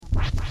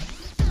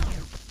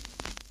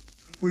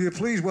will you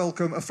please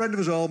welcome a friend of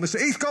us all, Mr.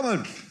 Heath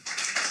Common.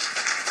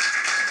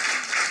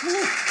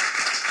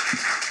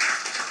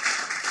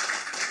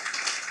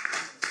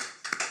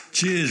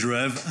 Cheers,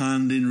 Rev,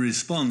 and in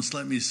response,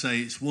 let me say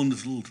it's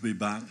wonderful to be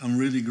back. I'm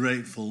really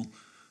grateful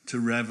to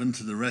Rev and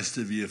to the rest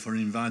of you for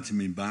inviting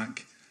me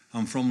back.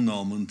 I'm from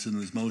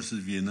Normanton, as most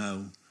of you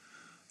know,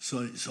 so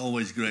it's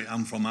always great.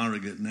 I'm from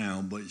Harrogate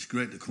now, but it's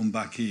great to come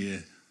back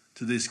here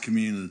to this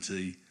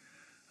community.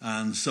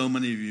 And so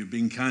many of you have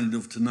been kind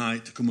enough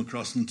tonight to come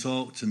across and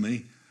talk to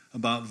me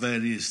about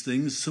various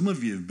things. Some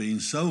of you have been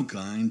so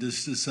kind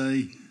as to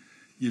say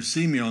you've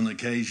seen me on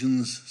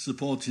occasions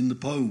supporting the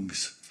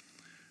Pogues.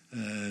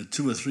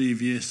 2 or 3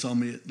 of you saw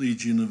me at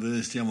Leeds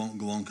University. I won't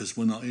go on because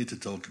we're not here to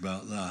talk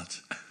about that.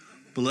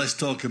 But let's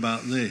talk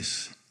about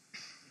this.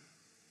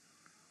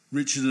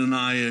 Richard and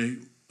I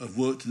have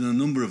worked in a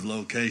number of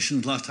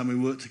locations. Last time we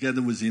worked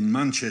together was in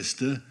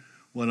Manchester,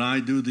 where I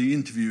do the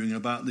interviewing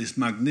about this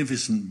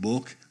magnificent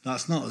book.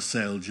 That's not a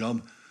sale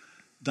job.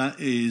 That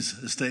is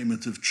a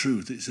statement of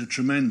truth. It's a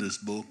tremendous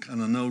book,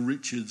 and I know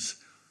Richard's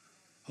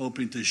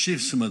hoping to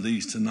shift some of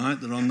these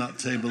tonight. They're on that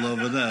table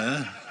over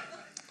there.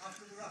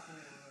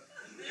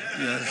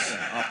 Yes.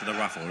 After the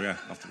raffle.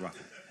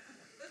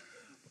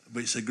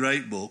 But it's a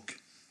great book.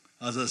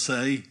 As I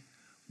say,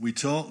 we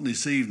talked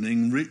this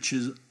evening,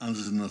 Richard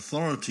as an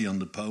authority on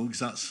the Pogues,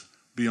 that's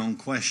beyond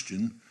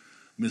question.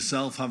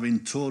 Myself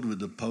having toured with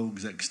the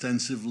Pogues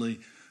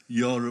extensively,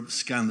 Europe,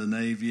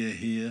 Scandinavia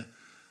here.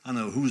 I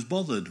know who's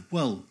bothered.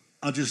 Well,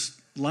 I just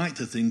like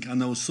to think I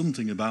know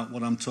something about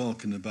what I'm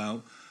talking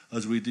about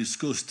as we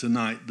discuss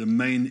tonight the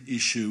main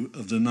issue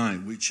of the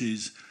night, which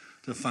is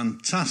the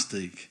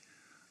fantastic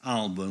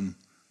album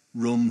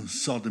Rum,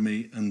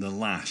 Sodomy and the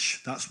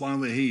Lash. That's why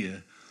we're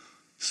here,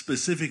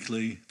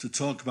 specifically to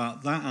talk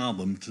about that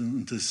album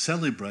and to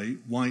celebrate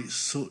why it's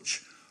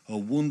such a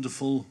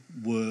wonderful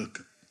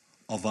work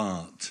of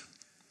art.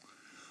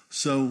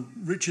 So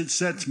Richard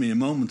said to me a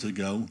moment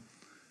ago,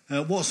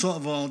 what sort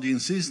of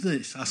audience is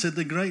this? I said,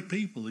 the great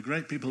people.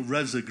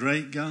 Rev's a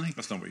great guy.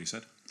 That's not what you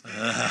said.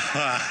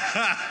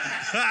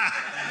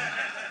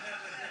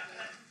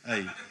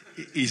 Hey,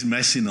 he's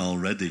messing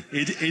already.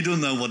 He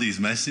don't know what he's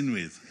messing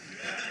with.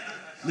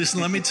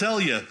 Listen, let me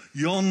tell you,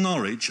 you're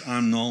Norwich,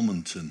 I'm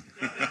Normanton.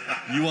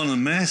 You want to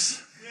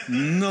mess?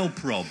 No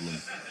problem.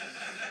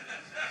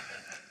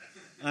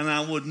 And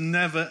I would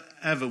never,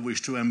 ever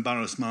wish to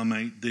embarrass my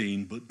mate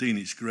Dean, but Dean,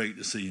 it's great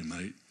to see you,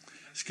 mate.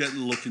 It's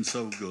getting looking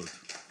so good.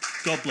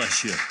 God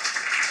bless you.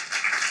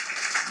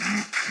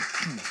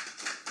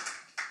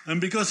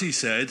 And because he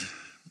said,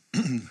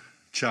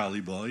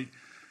 Charlie boy,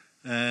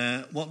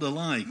 what they're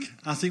like,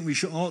 I think we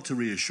ought to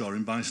reassure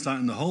him by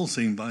starting the whole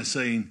thing by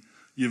saying,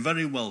 you're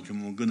very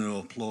welcome, we're going to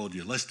applaud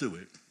you. Let's do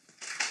it.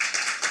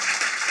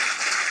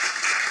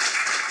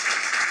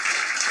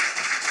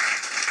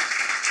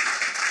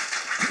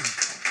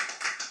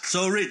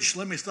 So, Rich,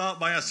 let me start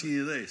by asking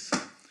you this.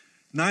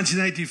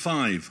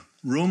 1985,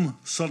 Rum,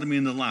 Sodomy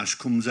and the Lash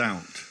comes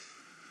out.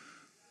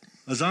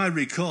 As I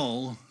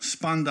recall,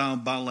 Spandau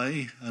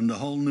Ballet and the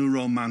whole New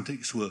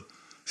Romantics were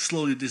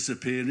slowly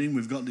disappearing.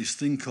 We've got this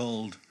thing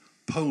called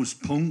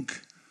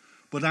post-punk.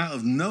 But out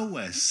of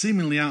nowhere,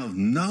 seemingly out of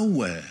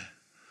nowhere,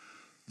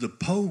 the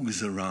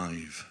Pogues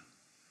arrive.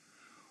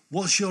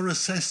 What's your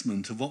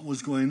assessment of what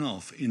was going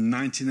off in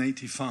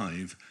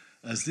 1985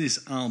 as this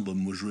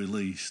album was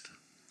released?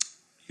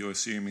 You're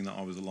assuming that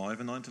I was alive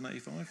in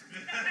 1985?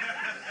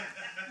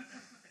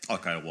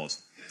 Okay, I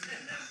was.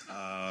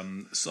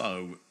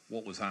 So,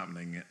 what was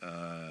happening?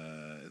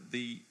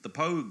 The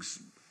Pogues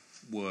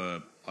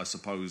were, I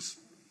suppose,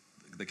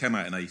 they came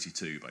out in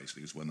 82,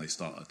 basically, was when they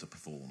started to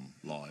perform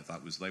live.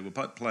 They were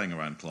playing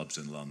around clubs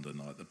in London,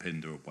 like the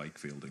Pinder of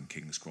Wakefield and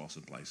King's Cross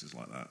and places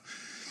like that.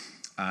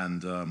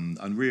 And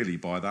really,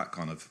 by that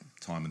kind of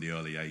time in the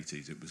early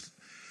 80s, it was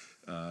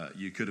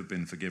you could have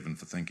been forgiven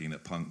for thinking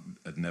that punk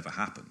had never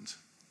happened.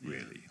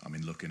 Really, yeah. I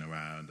mean, looking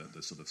around at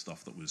the sort of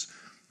stuff that was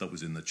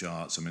in the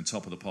charts. I mean,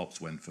 Top of the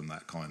Pops went from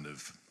that kind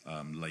of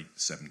late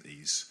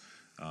 70s.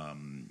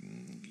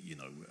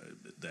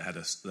 They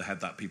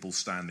had that people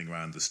standing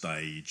around the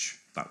stage.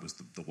 That was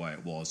the way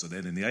it was. And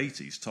then in the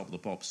 80s, Top of the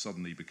Pops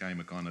suddenly became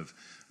a kind of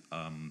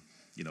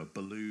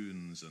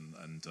balloons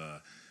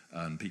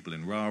and people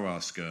in rah-rah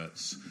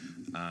skirts,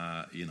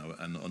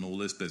 and all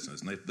this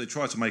business. And they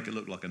tried to make it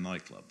look like a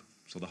nightclub.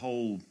 So the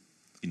whole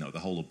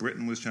of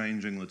Britain was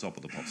changing. The Top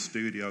of the Pops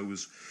studio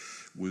was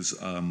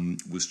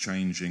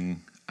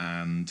changing,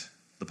 and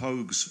the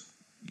Pogues,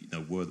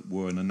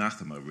 were an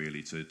anathema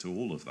really to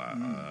all of that.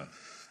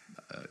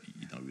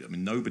 I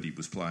mean, nobody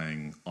was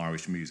playing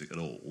Irish music at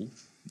all.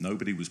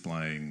 Nobody was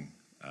playing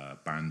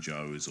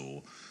banjos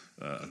or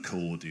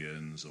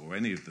accordions or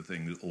any of the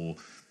things, or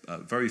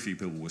very few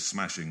people were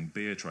smashing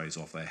beer trays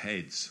off their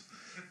heads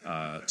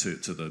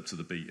to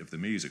the beat of the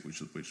music,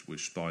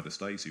 which Spider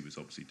Stacey was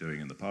obviously doing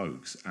in the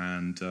Pogues.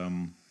 And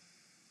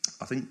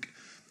I think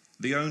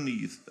the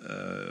only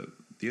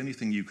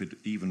thing you could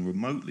even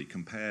remotely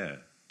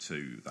compare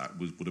to that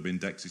would have been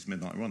Dexy's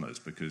Midnight Runners,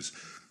 because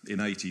in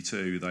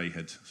 '82 they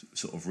had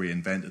sort of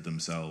reinvented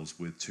themselves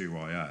with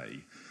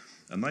 2IA,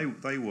 and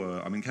they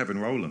were. I mean, Kevin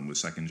Rowland was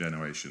second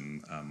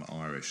generation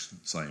Irish,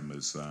 same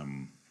as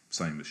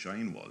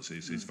Shane was.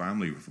 His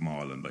family were from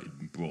Ireland, but he'd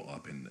been brought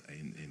up in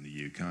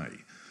the UK.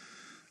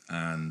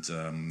 And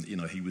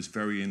he was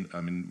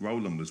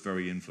Rowland was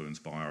very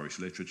influenced by Irish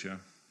literature.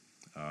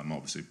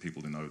 Obviously,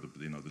 people who know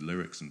the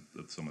lyrics and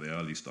some of the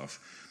early stuff.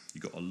 You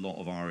got a lot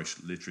of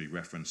Irish literary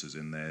references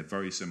in there,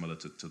 very similar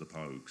to the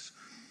Pogues.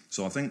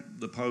 So I think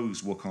the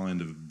Pogues were kind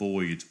of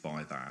buoyed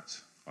by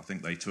that. I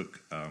think they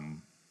took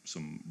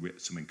some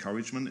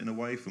encouragement in a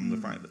way from the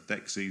fact that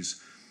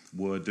Dexys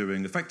were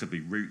doing effectively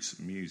roots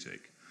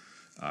music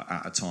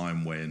at a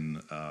time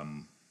when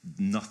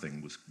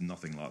nothing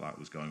like that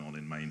was going on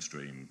in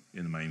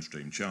the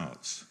mainstream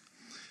charts.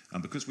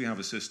 And because we have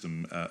a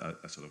system,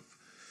 a sort of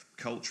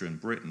culture in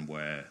Britain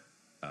where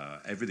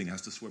everything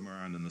has to swim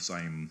around in the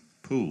same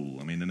pool.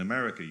 I mean, in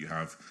America, you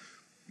have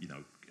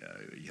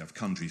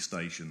country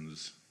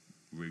stations,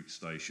 root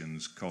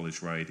stations,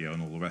 college radio,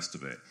 and all the rest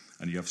of it,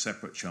 and you have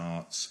separate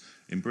charts.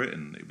 In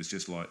Britain, it was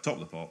just like Top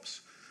of the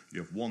Pops.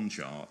 You have one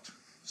chart,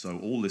 so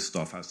all this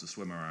stuff has to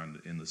swim around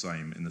in the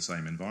same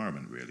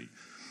environment, really.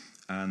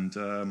 And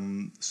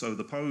so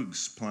the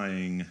Pogues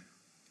playing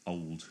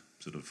old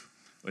sort of,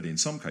 but in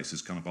some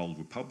cases, kind of old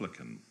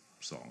Republican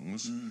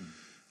songs.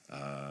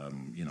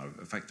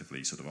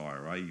 Effectively sort of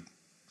IRA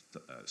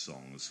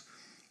songs.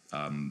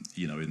 In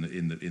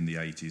the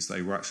 80s,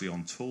 they were actually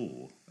on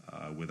tour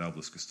with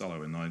Elvis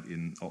Costello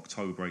in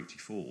October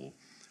 '84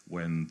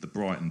 when the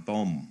Brighton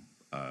bomb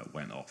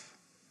went off.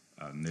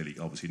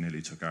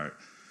 Nearly took out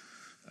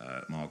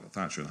Margaret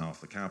Thatcher and half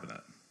the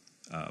cabinet.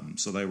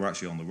 So they were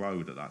actually on the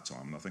road at that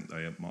time, and I think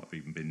they might have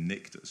even been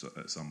nicked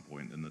at some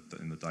point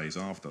in the days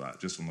after that,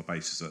 just on the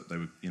basis that there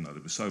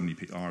were so many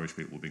Irish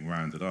people being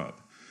rounded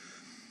up.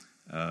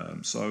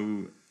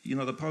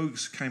 The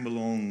Pogues came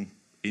along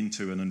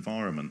into an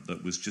environment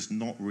that was just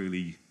not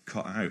really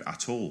cut out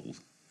at all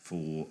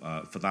for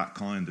that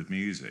kind of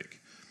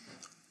music.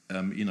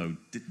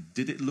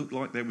 Did it look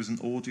like there was an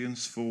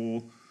audience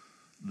for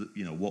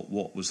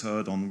what was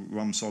heard on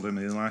Rum,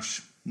 Sodomy and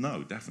Lash?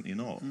 No, definitely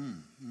not.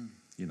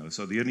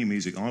 So the only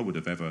music I would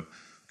have ever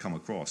come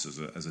across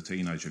as a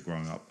teenager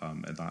growing up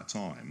at that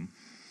time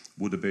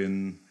would have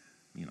been,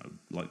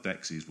 like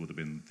Dexys would have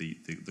been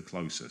the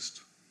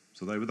closest.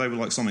 So they were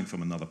like something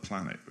from another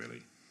planet,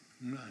 really.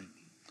 Right.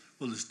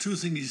 Well, there's two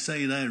things you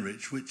say there,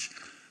 Rich, which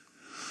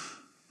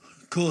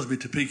caused me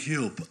to pick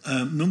you up.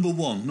 Number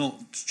one,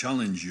 not to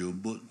challenge you,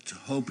 but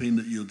hoping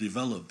that you'll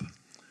develop.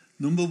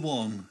 Number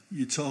one,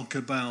 you talk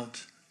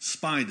about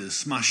Spider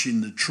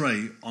smashing the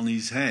tray on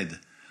his head.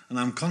 And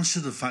I'm conscious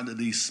of the fact that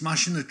he's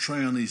smashing a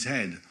tray on his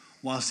head,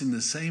 whilst in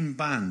the same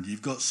band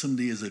you've got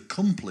somebody as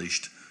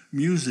accomplished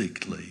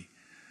musically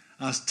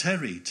as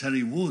Terry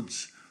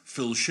Woods.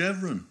 Phil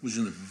Chevron was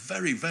a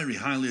very, very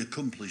highly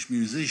accomplished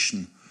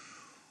musician.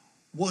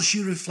 What's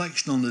your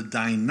reflection on the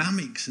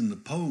dynamics in the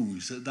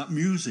Pogues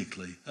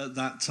musically at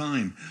that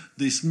time?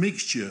 This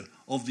mixture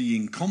of the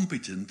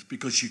incompetent,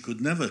 because you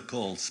could never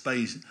call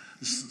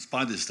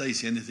Spider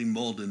Stacey anything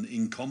more than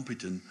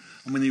incompetent.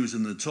 I mean, he was a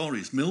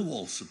notorious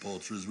Millwall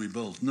supporter, as we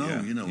both know,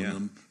 and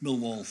a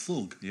Millwall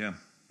thug. Yeah.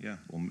 Yeah,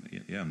 well,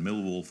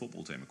 Millwall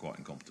football team are quite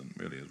incompetent,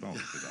 really, as well.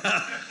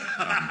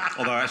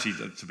 Although, actually,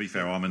 to be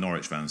fair, I'm a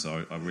Norwich fan,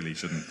 so I really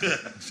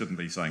shouldn't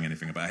be saying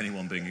anything about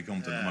anyone being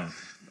incompetent at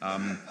the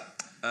moment.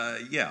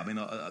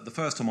 The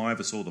first time I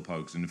ever saw the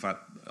Pogues, and in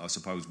fact, I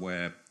suppose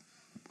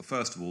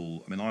first of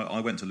all, I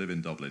went to live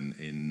in Dublin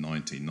in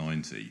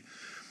 1990,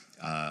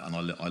 and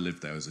I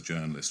lived there as a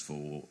journalist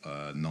for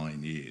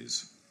 9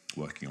 years,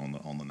 working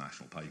on the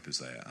national papers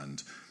there,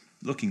 and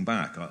looking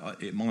back,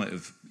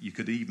 you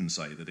could even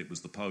say that it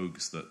was the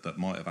Pogues that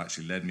might have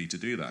actually led me to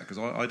do that, because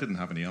I didn't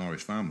have any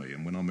Irish family,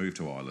 and when I moved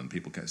to Ireland,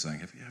 people kept saying,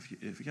 have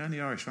you got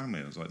any Irish family?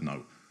 And I was like,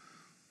 no,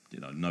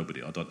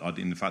 nobody.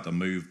 In fact, I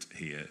moved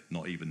here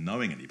not even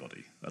knowing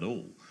anybody at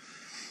all.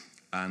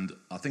 And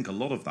I think a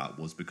lot of that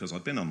was because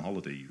I'd been on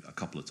holiday a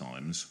couple of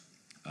times,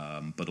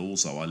 but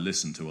also I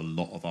listened to a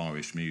lot of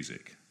Irish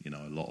music, a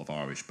lot of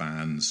Irish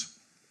bands.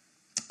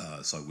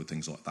 So with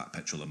things like That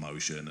Petrol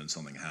Emotion and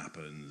Something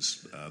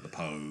Happens, the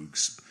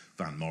Pogues,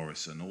 Van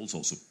Morrison, all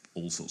sorts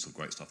of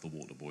great stuff. The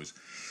Waterboys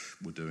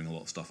were doing a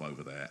lot of stuff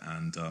over there,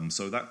 and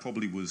so that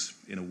probably was,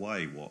 in a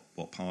way,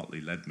 what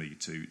partly led me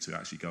to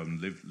actually go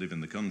and live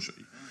in the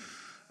country.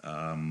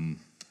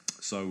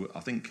 So I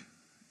think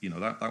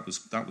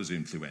that was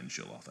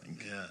influential. I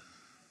think. Yeah.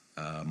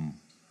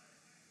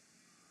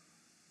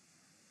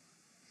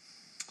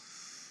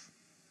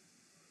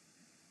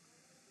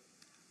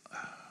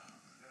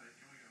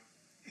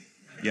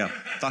 Yeah,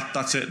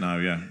 that's it now.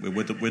 Yeah,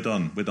 we're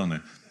done. We're done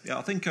there. Yeah,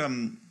 I think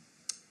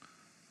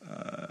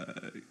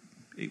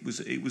it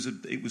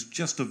was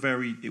just a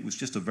very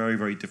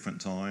very different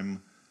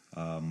time,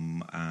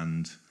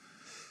 and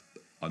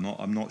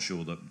I'm not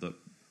sure that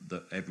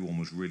everyone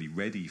was really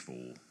ready for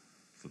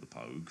the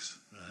Pogues.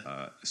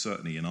 Right.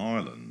 Certainly in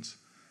Ireland,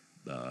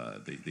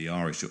 the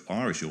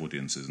Irish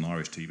audiences and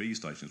Irish TV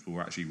stations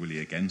were actually really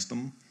against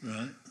them.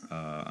 Right.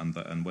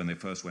 And when they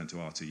first went to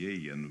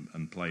RTE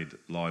and played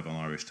live on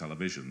Irish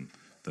television,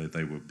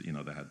 they were,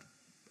 they had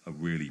a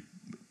really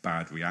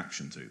bad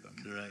reaction to them.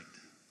 Correct.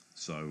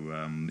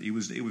 So it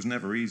was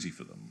never easy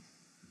for them.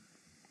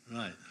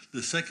 Right.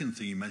 The second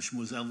thing you mentioned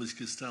was Elvis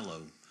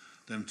Costello.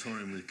 Them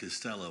touring with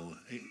Costello.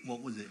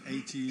 What was it,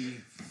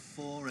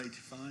 84,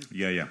 85?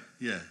 Yeah.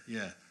 Yeah.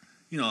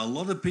 A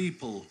lot of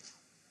people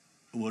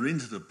who are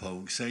into the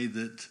Pogues say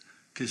that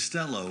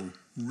Costello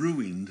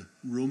ruined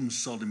Rum,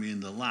 Sodomy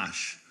and the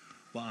Lash.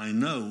 But I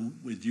know,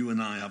 with you and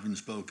I having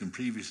spoken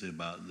previously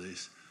about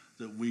this,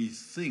 that we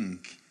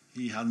think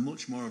he had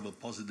much more of a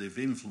positive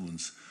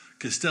influence.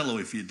 Costello,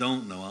 if you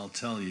don't know, I'll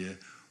tell you,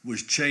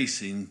 was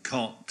chasing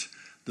Cott,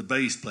 the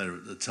bass player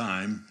at the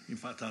time. In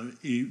fact,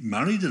 he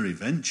married her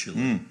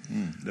eventually.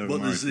 But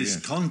there's this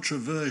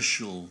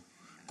controversial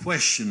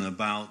question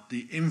about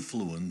the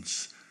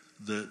influence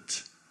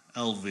that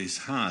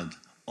Elvis had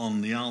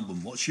on the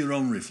album. What's your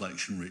own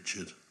reflection,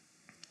 Richard?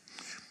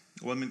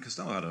 Well, I mean,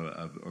 Costello had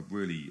a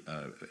really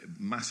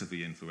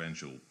massively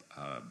influential,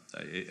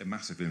 a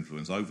massive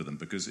influence over them,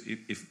 because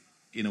if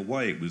in a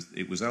way it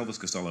was Elvis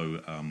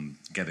Costello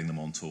getting them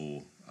on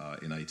tour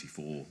in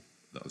 '84.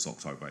 That was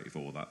October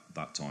 '84.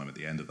 That time at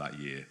the end of that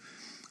year,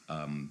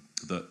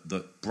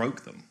 that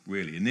broke them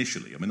really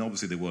initially. I mean,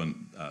 obviously they weren't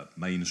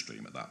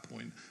mainstream at that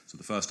point. So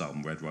the first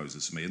album, Red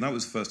Roses, for me, and that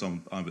was the first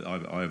time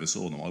I ever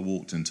saw them. I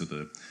walked into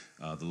the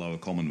lower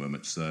common room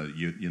at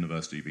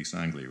University of East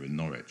Anglia in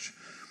Norwich.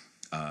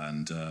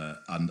 And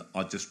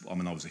I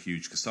was a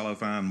huge Costello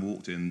fan.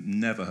 Walked in,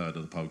 never heard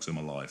of the Pogues in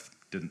my life.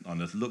 I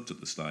just looked at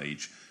the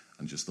stage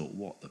and just thought,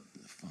 what the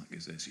fuck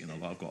is this?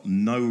 I've got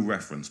no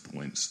reference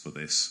points for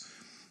this.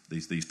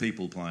 These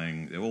people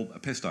playing, they're all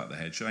pissed out of their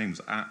head. Shane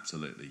was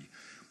absolutely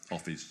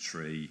off his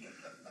tree,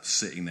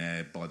 sitting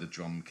there by the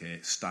drum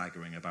kit,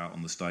 staggering about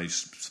on the stage.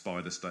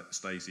 Spider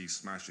Stacey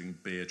smashing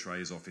beer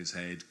trays off his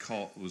head.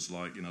 Cott was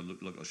like,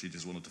 looked like she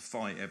just wanted to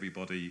fight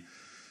everybody.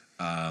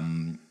 But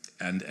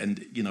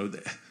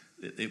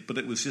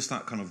it was just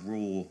that kind of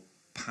raw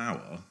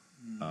power.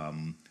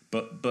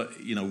 But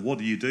what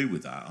do you do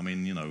with that? I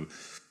mean,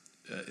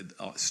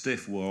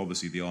 Stiff were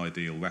obviously the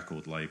ideal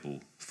record label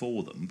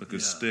for them,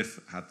 because Stiff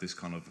had this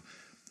kind of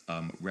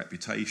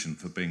reputation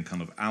for being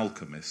kind of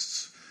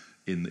alchemists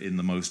in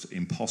the most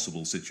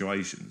impossible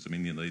situations. I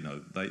mean,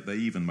 they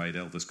even made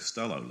Elvis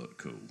Costello look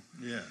cool.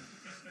 Yeah.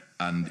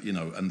 And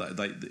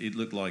it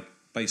looked like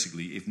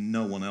basically if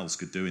no one else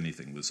could do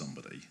anything with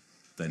somebody,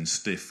 then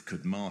Stiff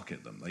could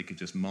market them. They could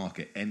just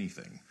market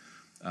anything.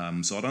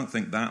 So I don't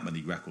think that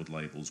many record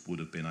labels would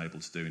have been able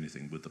to do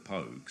anything with the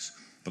Pogues.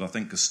 But I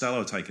think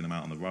Costello taking them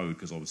out on the road,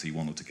 because obviously he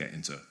wanted to get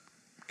into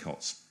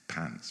Cott's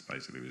pants,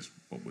 basically, is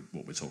what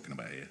we're talking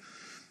about here.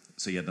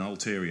 So he had an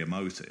ulterior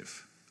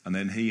motive. And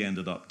then he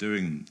ended up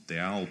doing the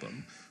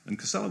album. And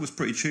Costello was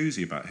pretty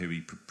choosy about who he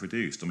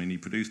produced. I mean, he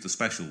produced the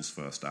Specials'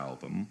 first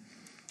album,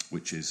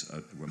 which is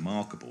a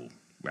remarkable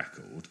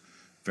record,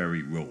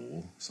 very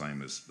raw,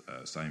 same as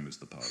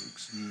the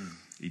Pogues.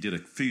 He did a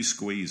few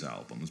Squeeze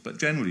albums, but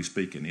generally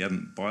speaking, he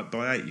hadn't.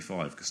 By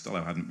 '85,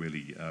 Costello hadn't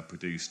really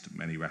produced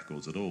many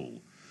records at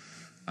all.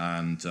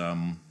 And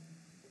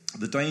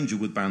the danger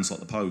with bands like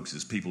the Pogues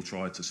is people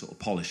try to sort of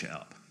polish it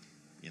up.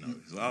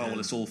 Well,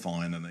 it's all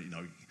fine, and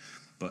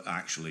but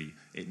actually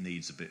it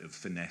needs a bit of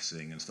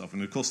finessing and stuff.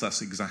 And of course,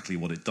 that's exactly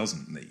what it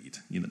doesn't need.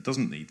 It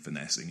doesn't need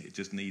finessing. It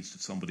just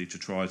needs somebody to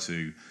try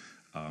to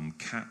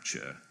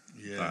capture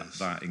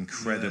that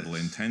incredible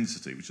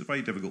intensity, which is a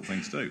very difficult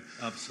thing to do.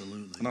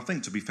 Absolutely. And I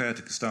think, to be fair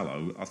to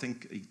Costello, I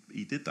think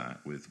he did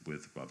that with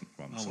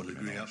Run. I would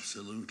agree,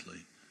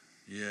 absolutely.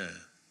 Yeah.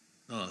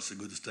 No, that's a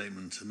good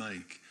statement to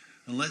make.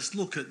 And let's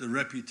look at the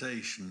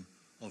reputation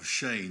of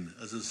Shane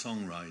as a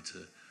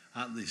songwriter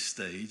at this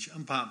stage,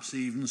 and perhaps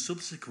even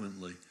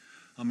subsequently.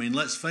 I mean,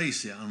 let's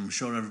face it, I'm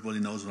sure everybody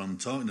knows what I'm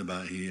talking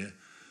about here.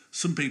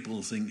 Some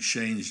people think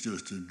Shane's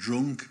just a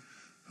drunk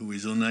who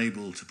is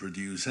unable to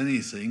produce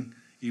anything,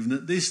 even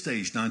at this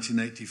stage,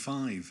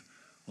 1985.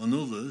 And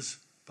others,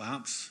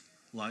 perhaps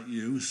like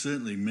you,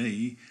 certainly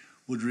me,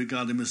 would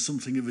regard him as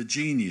something of a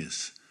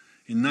genius.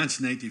 In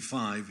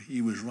 1985, he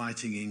was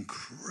writing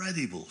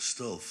incredible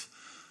stuff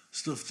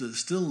that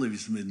still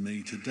lives with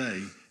me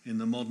today in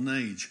the modern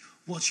age.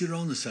 What's your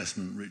own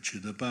assessment,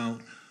 Richard,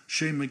 about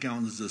Shane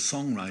MacGowan as a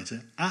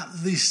songwriter at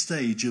this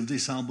stage of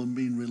this album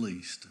being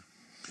released?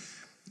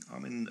 I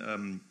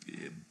mean,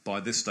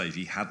 by this stage,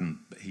 he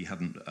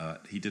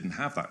didn't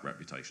have that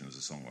reputation as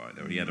a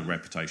songwriter. He had a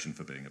reputation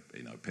for being,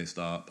 pissed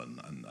up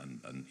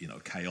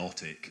and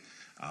chaotic,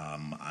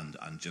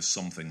 and just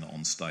something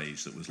on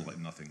stage that was like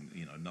nothing,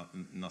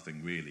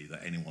 nothing really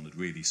that anyone had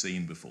really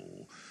seen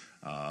before.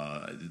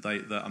 I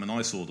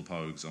saw the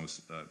Pogues. I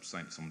was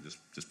saying to someone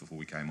just before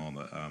we came on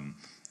that,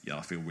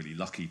 I feel really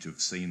lucky to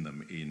have seen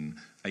them in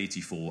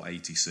 '84,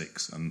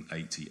 '86, and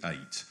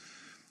 '88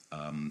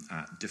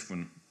 at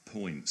different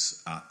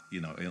points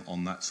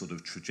on that sort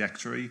of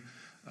trajectory.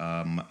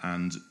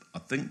 And I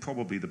think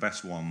probably the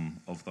best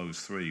one of those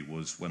three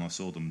was when I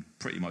saw them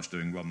pretty much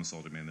doing Run the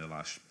Sodomy and the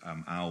Lash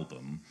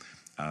album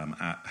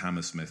at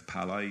Hammersmith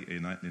Palais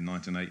in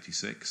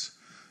 1986.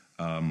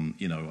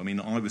 You know, I mean,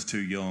 I was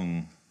too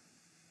young.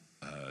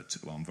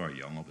 Well, I'm very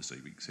young, obviously,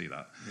 we can see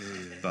that.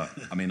 Yeah. But,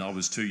 I mean, I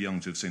was too young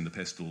to have seen the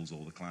Pistols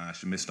or the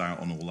Clash and missed out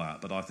on all that.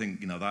 But I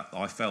think, you know, that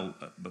I felt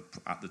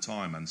at the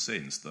time and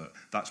since that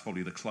that's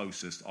probably the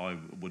closest I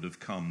would have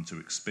come to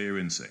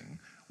experiencing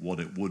what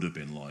it would have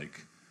been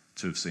like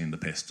to have seen the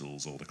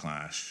Pistols or the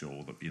Clash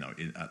or, the, you know,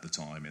 at the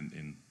time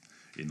in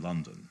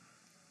London.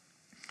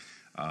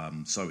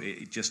 So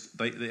it just,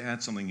 they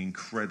had something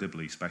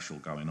incredibly special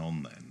going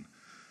on then.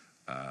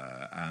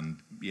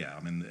 And, yeah, I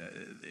mean...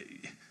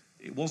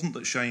 It wasn't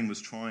that Shane was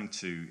trying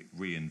to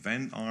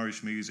reinvent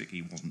Irish music.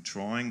 He wasn't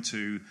trying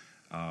to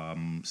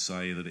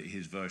say that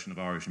his version of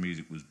Irish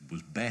music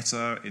was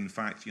better. In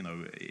fact, you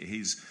know,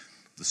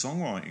 the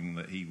songwriting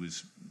that he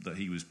was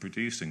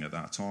producing at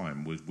that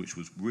time which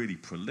was really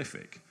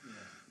prolific, yeah.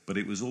 But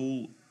it was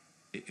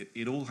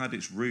it all had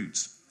its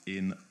roots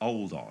in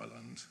old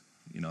Ireland.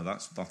 You know,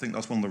 I think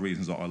that's one of the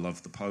reasons that I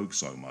love the Pogues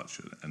so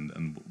much,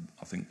 and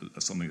I think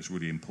that's something that's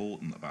really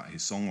important about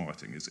his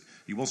songwriting is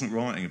he wasn't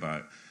writing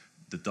about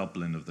the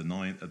Dublin of the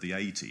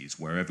 80s,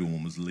 where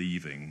everyone was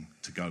leaving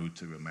to go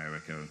to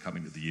America and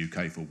coming to the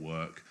UK for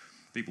work.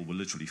 People were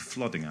literally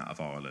flooding out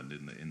of Ireland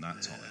in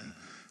that time.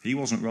 He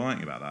wasn't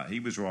writing about that. He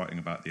was writing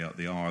about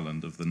the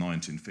Ireland of the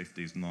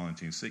 1950s and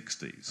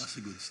 1960s. That's a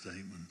good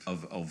statement.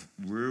 Of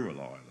rural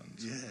Ireland,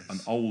 yes.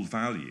 And old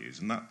values,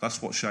 and that's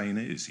what Shane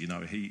is. You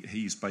know,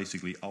 he's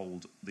basically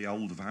the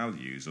old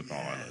values of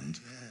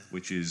Ireland,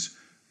 which is,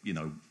 you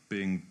know,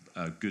 being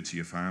good to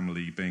your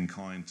family, being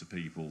kind to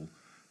people.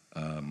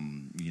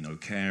 You know,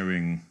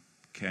 caring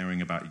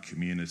about your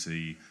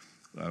community,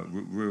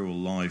 rural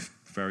life,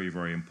 very,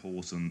 very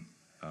important.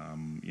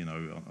 You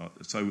know,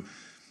 so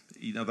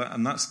you know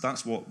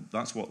that's what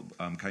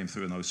came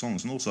through in those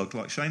songs, and also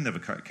like Shane never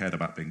cared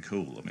about being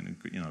cool. I mean,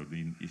 you know,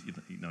 you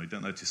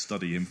don't have to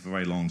study him for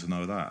very long to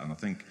know that. And I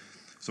think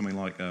something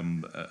like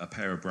A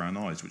Pair of Brown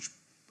Eyes, which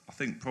I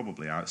think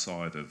probably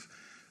outside of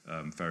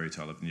Fairy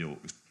Tale of New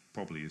York was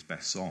probably his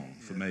best song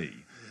for me.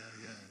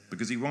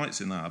 Because he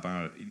writes in that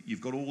about,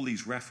 you've got all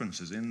these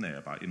references in there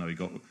about, you know,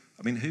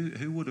 I mean, who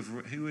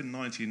in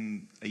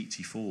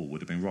 1984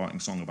 would have been writing a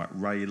song about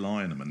Ray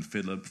Lynham and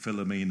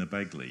Philomena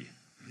Begley?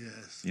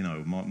 Yes. You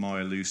know, My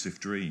Elusive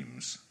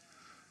Dreams.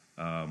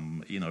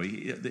 You know,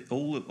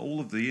 all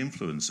of the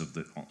influence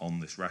on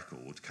this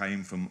record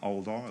came from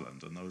old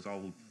Ireland and those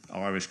old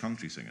Irish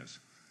country singers.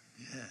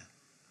 Yeah.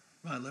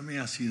 Right, let me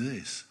ask you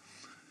this.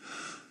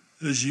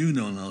 As you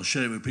know, and I'll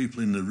share it with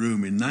people in the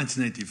room, in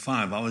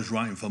 1985 I was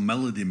writing for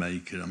Melody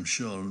Maker. I'm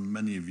sure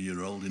many of you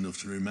are old enough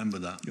to remember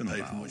that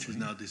paper, which has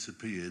now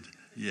disappeared.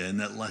 Yeah,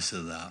 not less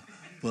of that.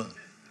 But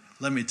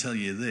let me tell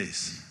you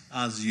this.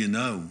 As you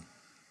know,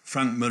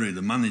 Frank Murray,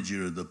 the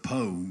manager of the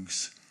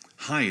Pogues,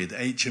 hired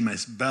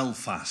HMS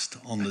Belfast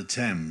on the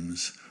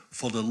Thames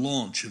for the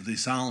launch of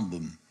this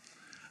album.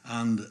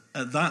 And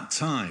at that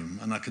time,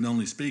 and I can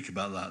only speak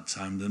about that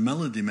time, the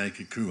Melody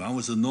Maker crew, I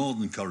was a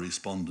Northern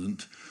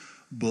correspondent,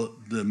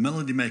 but the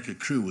Melody Maker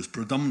crew was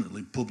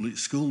predominantly public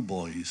school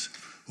boys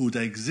who'd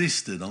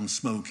existed on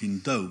smoking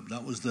dope.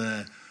 That was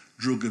their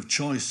drug of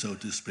choice, so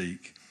to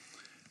speak.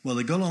 Well,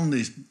 they got on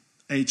this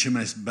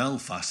HMS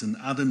Belfast, and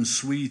Adam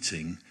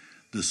Sweeting,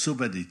 the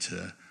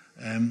sub-editor,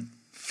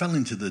 fell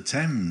into the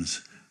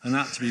Thames and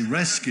had to be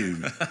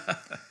rescued.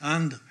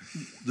 And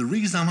the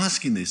reason I'm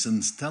asking this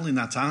and telling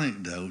that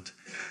anecdote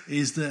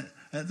is that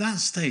at that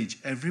stage,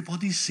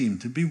 everybody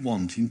seemed to be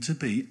wanting to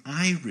be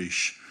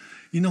Irish.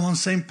 You know, on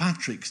St.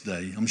 Patrick's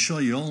Day, I'm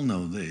sure you all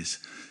know this,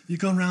 you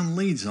go around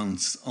Leeds on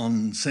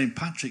St.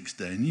 Patrick's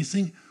Day and you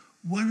think,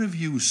 where have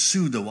you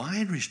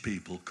pseudo-Irish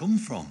people come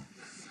from?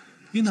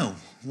 You know,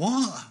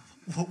 what?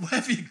 Where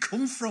have you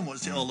come from?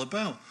 What's it all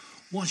about?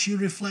 What's your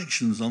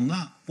reflections on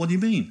that? What do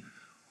you mean?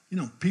 You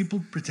know,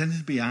 people pretending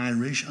to be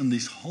Irish and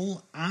this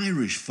whole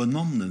Irish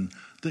phenomenon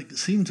that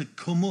seemed to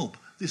come up,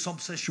 this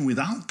obsession with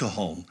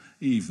alcohol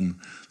even,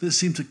 that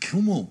seemed to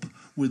come up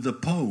with the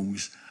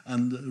Pogues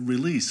and the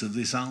release of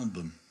this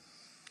album.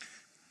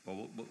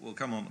 Well, we'll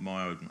come on to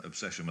my own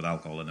obsession with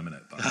alcohol in a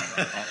minute. But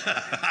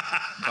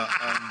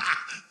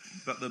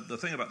the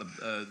thing about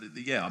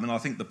I mean, I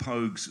think the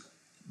Pogues,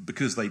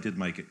 because they did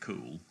make it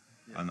cool,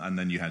 and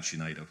then you had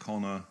Sinead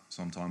O'Connor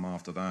sometime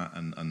after that,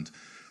 and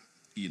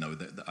you know,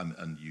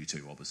 and you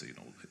too, obviously,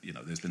 you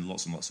know, there's been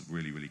lots and lots of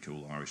really, really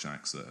cool Irish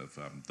acts that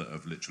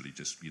have literally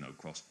just, you know,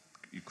 crossed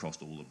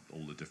all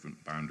the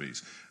different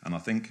boundaries, and I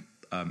think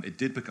it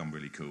did become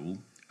really cool.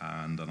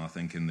 And I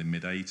think in the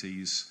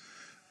mid-'80s,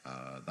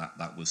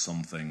 that was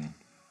something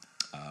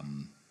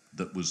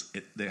that was...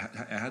 It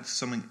had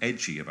something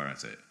edgy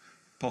about it,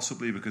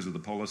 possibly because of the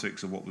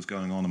politics of what was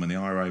going on. I mean, the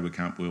IRA were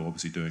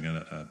obviously doing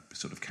a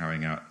sort of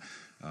carrying out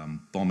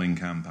bombing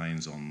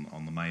campaigns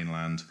on the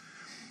mainland.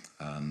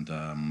 And,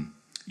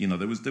 you know,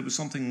 there was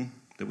something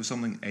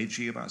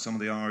edgy about some of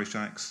the Irish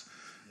acts.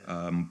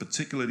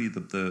 Particularly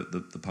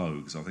the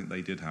Pogues. I think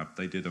they did have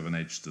an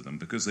edge to them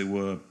because they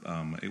were.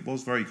 It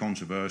was very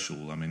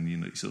controversial. I mean,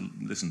 you sort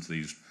of listen to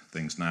these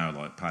things now,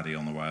 like Paddy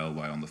on the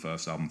Railway on the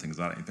first album, things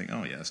like that. And you think,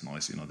 oh yeah, it's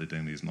nice. They're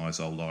doing these nice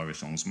old Irish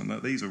songs. I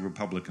mean, these are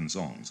Republican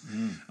songs,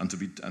 and to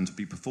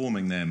be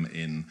performing them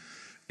in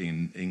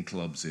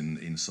clubs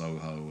in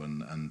Soho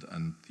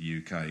and the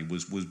UK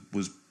was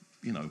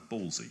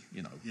ballsy.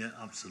 Yeah,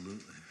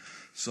 absolutely.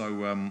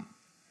 So I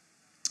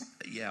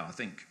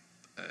think.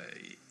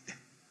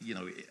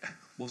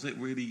 Was it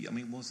really? I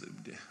mean, was it?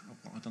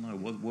 I don't know.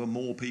 Were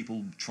more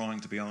people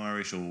trying to be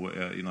Irish, or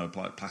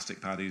like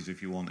Plastic Paddies,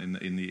 if you want, in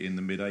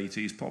the mid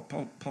 '80s?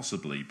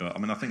 Possibly, but I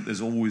mean, I think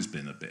there's always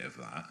been a bit of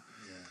that.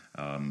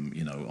 Yeah.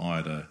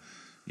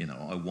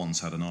 I once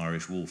had an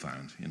Irish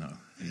wolfhound. You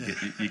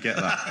get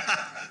that.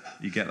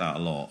 You get that a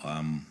lot.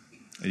 And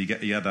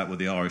you had that with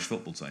the Irish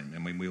football team. I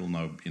mean, we all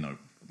know.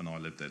 When I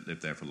lived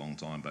there for a long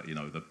time, but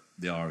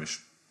the Irish.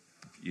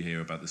 You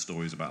hear about the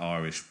stories about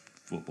Irish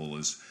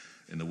footballers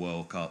in the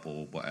World Cup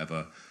or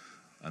whatever,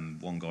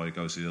 and one guy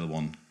goes to the other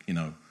one,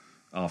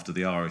 after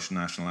the Irish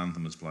national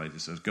anthem has played, he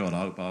says, "God,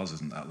 I hope ours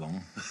isn't that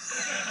long."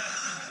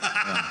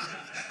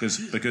 Because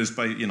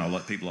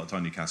like people like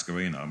Tony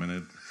Cascarino, I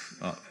mean,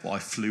 I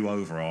flew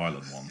over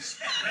Ireland once,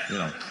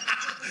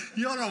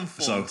 You're on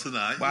form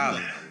tonight. Wow.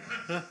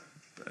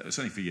 It's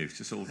only for you. It's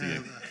just all for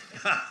you.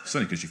 It's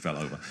only because you fell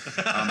over.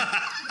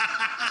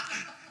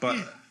 But...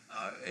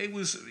 It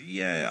wasn't.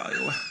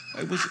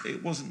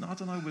 I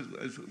don't know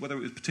whether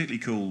it was particularly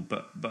cool,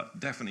 but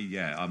definitely,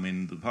 yeah. I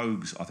mean, the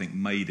Pogues, I think,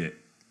 made it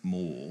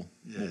more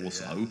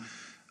so.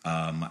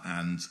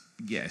 And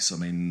yes, I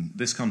mean,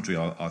 this country,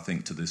 I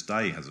think, to this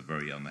day, has a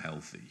very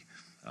unhealthy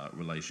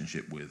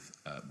relationship with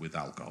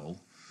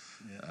alcohol.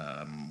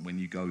 Yeah. When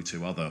you go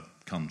to other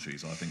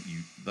countries, I think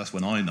that's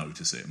when I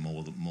notice it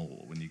more.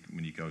 When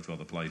you go to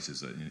other places,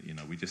 that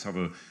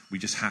we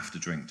just have to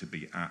drink to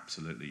be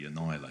absolutely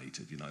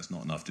annihilated. It's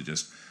not enough to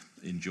just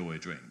enjoy a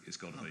drink. It's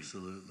got to be.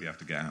 We have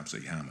to get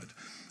absolutely hammered.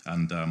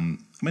 And I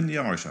mean, the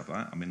Irish have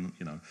that. I mean,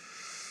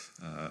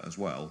 as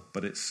well.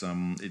 But it's a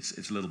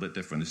little bit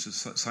different. It's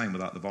just the same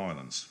without the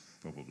violence,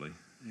 probably.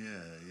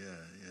 Yeah.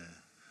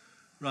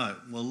 Right.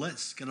 Well,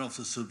 let's get off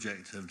the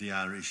subject of the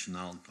Irish and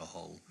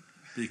alcohol.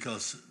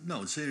 Because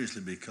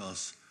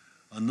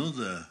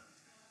another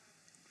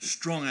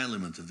strong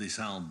element of this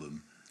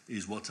album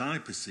is what I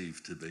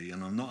perceive to be,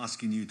 and I'm not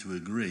asking you to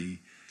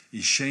agree,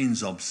 is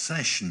Shane's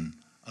obsession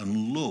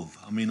and love.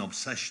 I mean,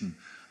 obsession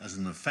as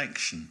an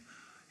affection.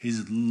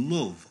 His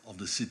love of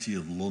the city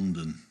of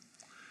London,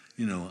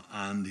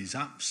 and his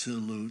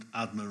absolute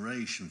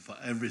admiration for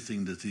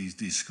everything that he's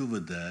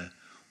discovered there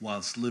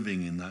whilst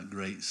living in that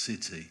great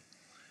city.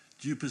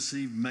 Do you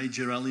perceive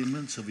major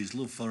elements of his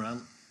love for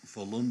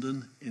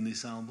London in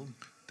this album?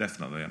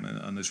 Definitely. I mean,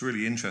 and it's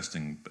really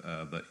interesting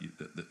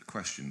that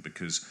question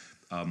because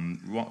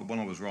when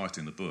I was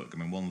writing the book, I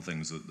mean, one of the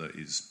things that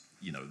is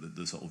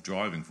the sort of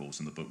driving force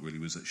in the book really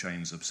was that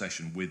Shane's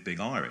obsession with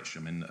being Irish. I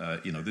mean,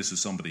 this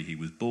is somebody he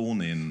was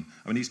born in.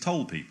 I mean, he's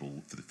told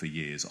people for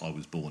years, "I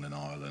was born in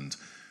Ireland."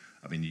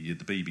 I mean, you had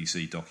the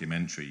BBC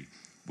documentary,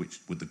 which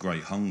with The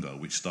Great Hunger,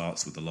 which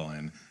starts with the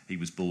line, "He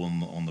was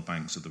born on the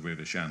banks of the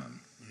River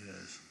Shannon."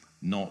 Yes.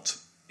 Not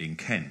in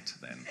Kent,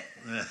 then.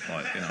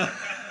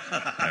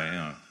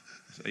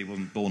 He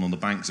wasn't born on the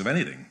banks of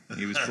anything.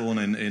 He was born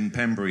in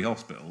Pembury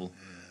Hospital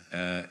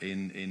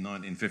in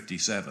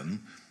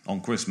 1957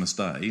 on Christmas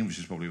Day, which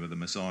is probably where the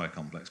Messiah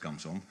complex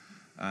comes from.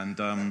 And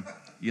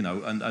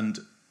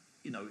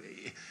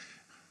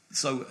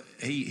so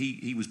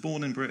he was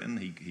born in Britain.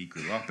 He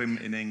grew up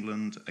in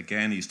England.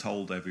 Again, he's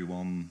told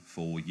everyone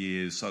for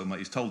years so much.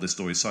 He's told this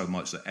story so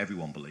much that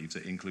everyone believes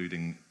it,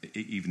 including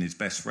even his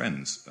best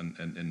friends.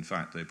 And in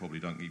fact, they probably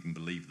don't even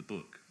believe the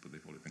book, but they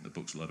probably think the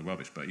book's a load of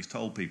rubbish. But he's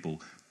told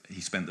people he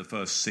spent the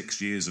first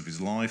 6 years of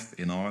his life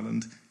in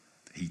Ireland.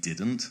 He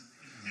didn't.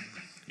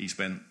 He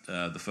spent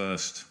the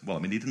first... Well, I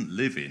mean, he didn't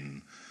live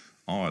in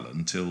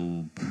Ireland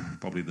till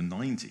probably the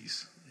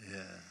 90s.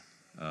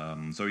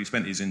 Yeah. So he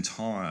spent his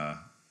entire...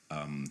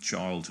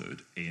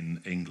 childhood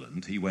in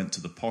England. He went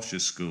to the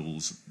poshest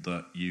schools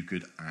that you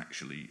could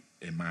actually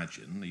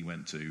imagine. He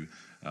went to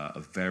a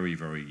very,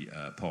 very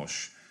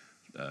posh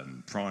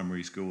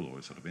primary school or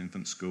a sort of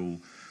infant school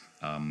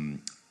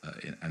and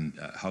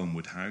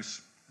Homewood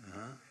House.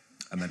 Uh-huh.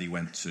 And then he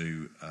went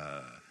to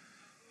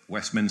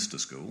Westminster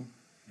School.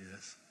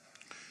 Yes.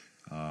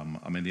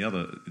 I mean,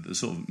 the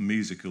sort of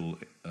musical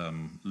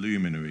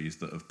luminaries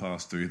that have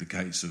passed through the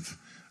gates of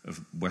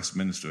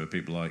Westminster are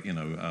people like, I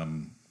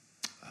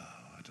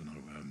don't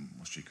know,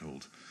 what's she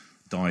called?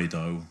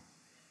 Dido,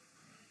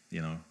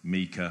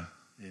 Mika.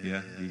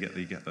 Yeah. You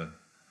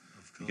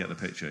get the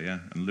picture, yeah.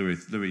 And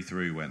Louis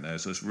Theroux went there,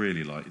 so it's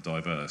really like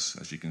diverse,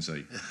 as you can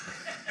see.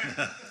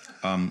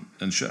 And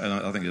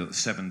I think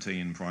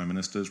 17 prime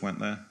ministers went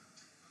there.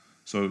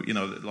 So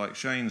like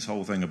Shane's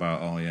whole thing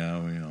about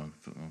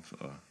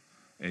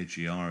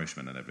edgy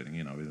Irishman and everything.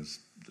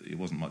 It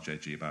wasn't much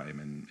edgy about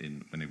him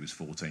in when he was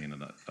 14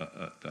 and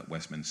at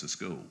Westminster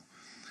School.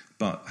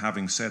 But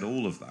having said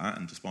all of that,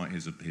 and despite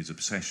his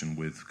obsession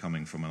with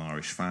coming from an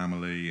Irish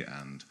family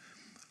and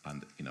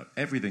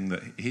everything,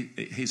 that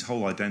his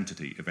whole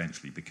identity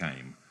eventually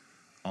became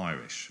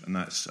Irish,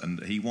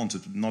 and he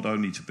wanted not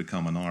only to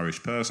become an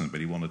Irish person, but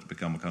he wanted to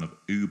become a kind of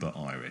uber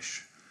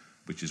Irish,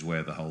 which is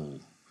where the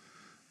whole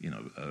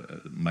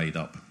made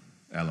up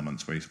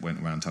elements where he went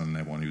around telling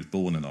everyone he was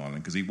born in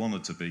Ireland, because he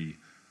wanted to be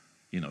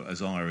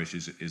as Irish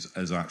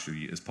as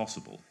actually as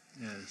possible.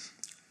 Yes.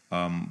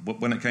 But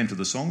when it came to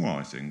the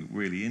songwriting,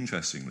 really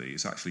interestingly,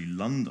 it's actually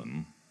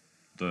London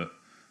that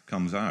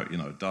comes out,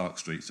 Dark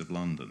Streets of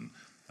London,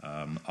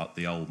 Up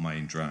the Old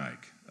Main Drag,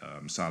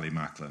 Sally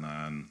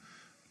McLennan,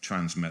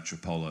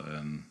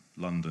 Transmetropolitan,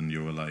 London,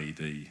 You're a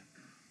Lady,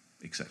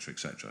 etc.,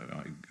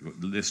 etc.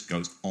 The list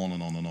goes on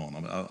and on and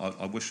on.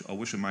 I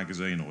wish a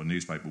magazine or a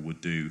newspaper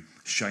would do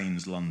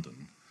Shane's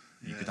London.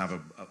 You could have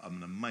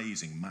an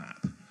amazing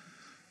map.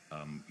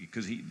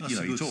 Because he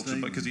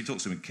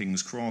talks about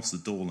King's Cross, the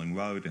Dorling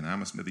Road in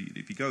Hammersmith.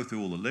 If you go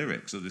through all the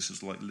lyrics, so this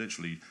is like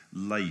literally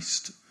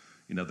laced.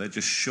 They're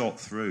just shot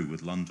through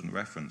with London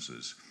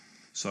references.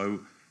 So,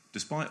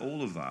 despite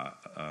all of that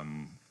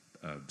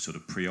sort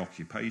of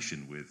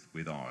preoccupation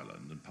with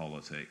Ireland and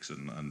politics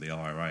and the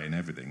IRA and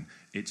everything,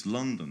 it's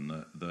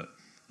London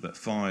that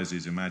fires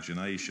his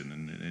imagination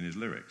in his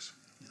lyrics.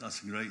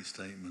 That's a great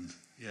statement.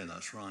 Yeah,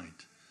 that's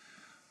right.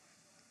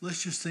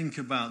 Let's just think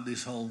about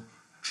this whole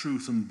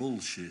truth and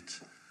bullshit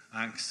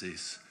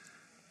axis.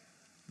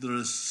 There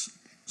are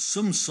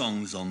some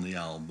songs on the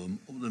album,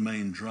 Up the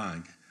Main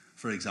Drag,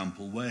 for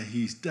example, where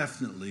he's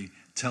definitely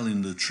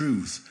telling the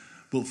truth,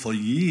 but for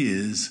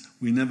years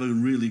we never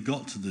really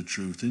got to the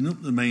truth. In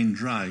Up the Main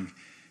Drag,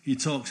 he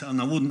talks,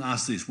 and I wouldn't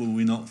ask this were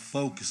we not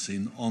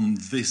focusing on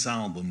this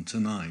album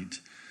tonight,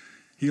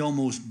 he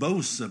almost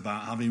boasts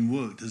about having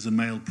worked as a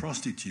male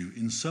prostitute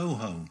in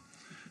Soho.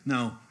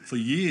 Now, for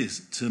years,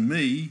 to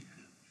me,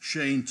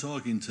 Shane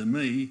talking to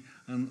me,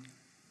 and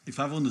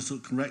if I've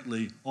understood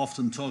correctly,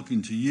 often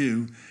talking to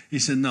you, he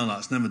said, no,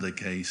 that's never the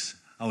case.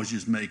 I was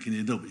just making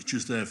it up. It's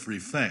just there for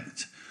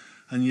effect.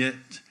 And yet,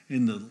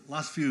 in the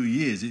last few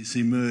years, it's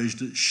emerged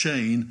that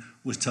Shane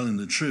was telling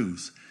the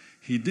truth.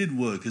 He did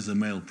work as a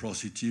male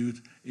prostitute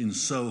in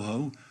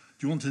Soho.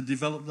 Do you want to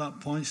develop that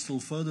point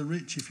still further,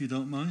 Rich, if you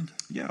don't mind?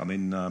 Yeah, I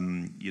mean,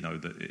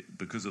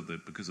 because of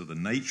the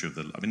nature of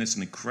it's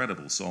an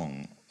incredible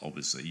song,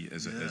 obviously,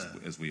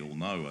 as we all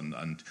know,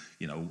 and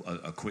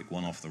a quick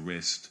one off the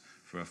wrist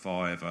for a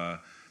fiver.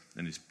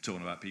 And he's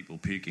talking about people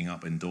puking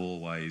up in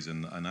doorways,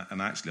 and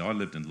actually I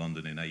lived in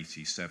London in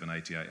 87,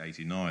 88,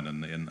 89,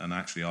 and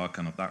actually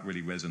that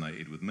really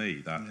resonated with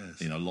me, that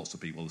yes. Lots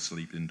of people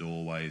asleep in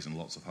doorways and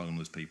lots of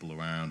homeless people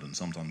around, and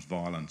sometimes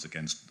violence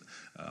against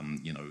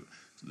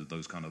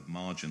those kind of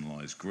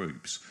marginalised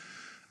groups,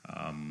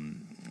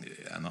 and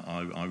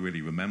I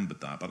really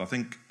remembered that. But I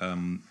think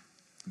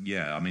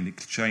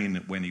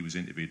Shane, when he was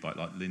interviewed by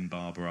Lynn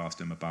Barber,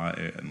 asked him about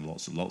it, and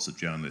lots of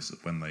journalists,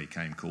 when they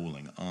came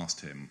calling,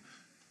 asked him,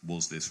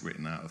 was this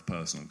written out of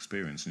personal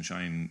experience? And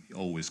Shane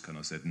always kind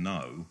of said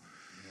no.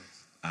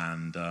 Yes.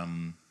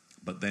 And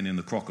but then in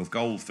the Crock of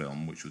Gold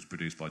film, which was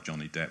produced by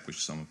Johnny Depp,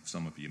 which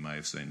some of you may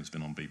have seen, it's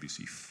been on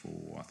BBC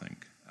 4, I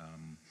think.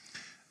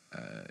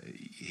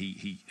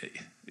 He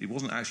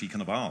wasn't actually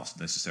kind of asked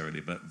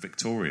necessarily, but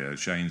Victoria,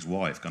 Shane's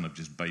wife, kind of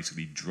just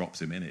basically drops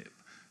him in it,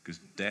 because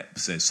Depp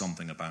says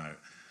something about,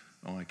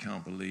 I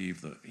can't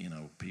believe that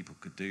people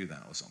could do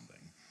that or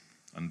something,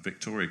 and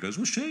Victoria goes,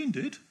 well, Shane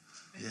did.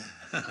 Yeah.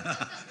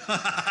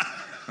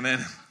 And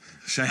then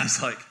Shane's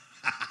like,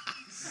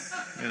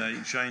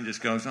 Shane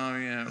just goes, oh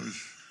yeah,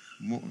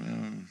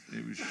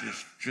 it was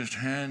just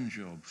hand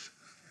jobs.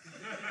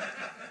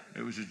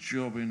 It was a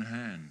job in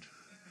hand.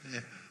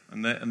 Yeah.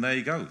 And there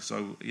you go.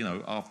 So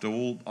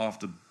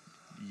after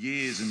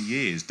years and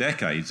years,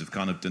 decades of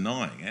kind of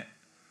denying it,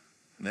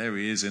 there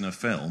he is in a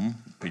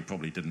film. He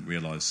probably didn't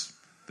realise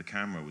the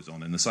camera was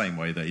on, in the same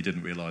way that he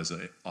didn't realise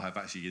that I have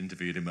actually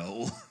interviewed him at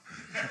all.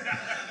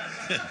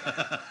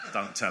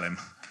 Don't tell him.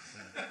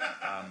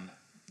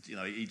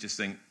 He just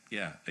think,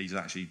 he's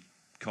actually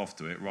coughed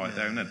to it right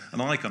there and then.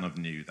 And I kind of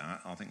knew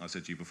that. I think I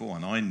said to you before,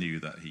 and I knew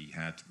that he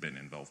had been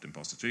involved in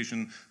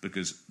prostitution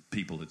because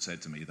people had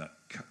said to me that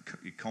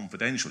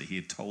confidentially he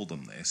had told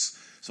them this.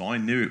 So I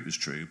knew it was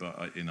true, but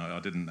I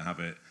didn't have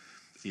it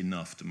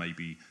enough to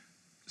maybe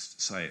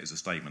say it as a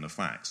statement of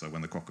fact. So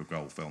when the Crock of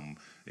Gold film,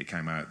 it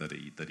came out that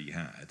he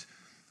had,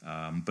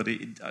 but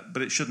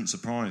it shouldn't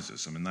surprise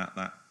us. I mean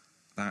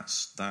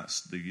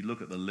that's you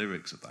look at the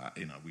lyrics of that.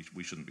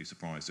 We shouldn't be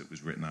surprised it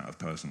was written out of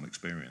personal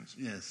experience.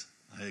 Yes,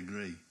 I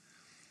agree.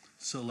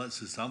 So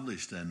let's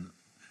establish then.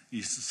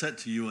 He said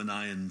to you and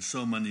I and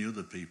so many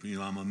other people,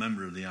 I'm a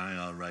member of the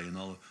IRA and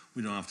all.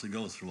 We don't have to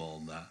go through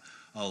all that.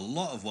 A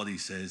lot of what he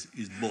says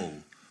is bull.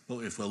 But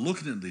if we're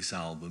looking at this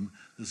album,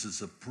 there's a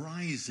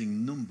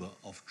surprising number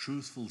of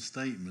truthful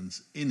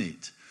statements in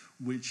it,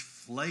 which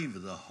flavour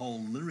the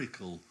whole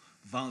lyrical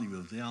value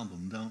of the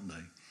album, don't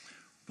they?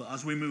 But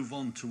as we move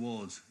on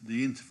towards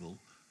the interval,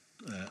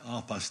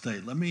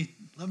 8:30, let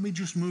me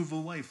just move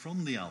away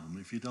from the album,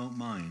 if you don't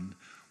mind,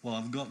 well,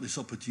 I've got this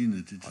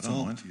opportunity to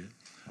talk mind. to you.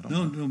 I don't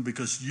mind. No,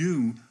 because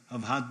you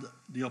have had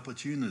the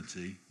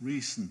opportunity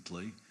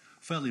recently,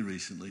 fairly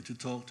recently, to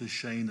talk to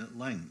Shane at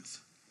length.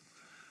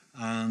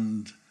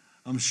 And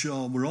I'm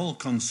sure we're all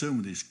concerned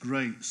with this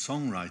great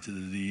songwriter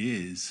that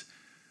he is,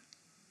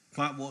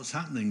 quite what's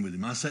happening with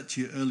him. I said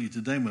to you earlier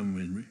today when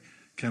we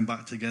came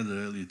back together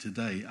earlier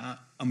today,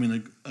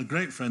 a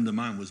great friend of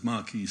mine was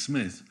Marquis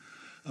Smith.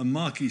 And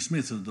Marquis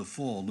Smith of The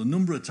Fall, the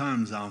number of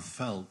times I've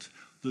felt,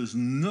 there's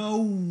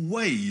no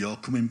way you're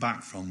coming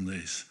back from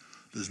this.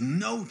 There's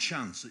no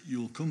chance that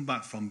you'll come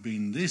back from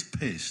being this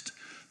pissed,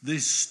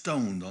 this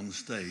stoned on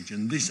stage,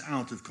 and this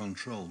out of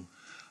control.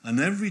 And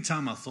every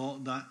time I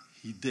thought that,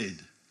 he did.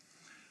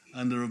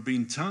 And there have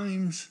been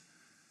times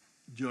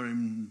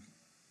during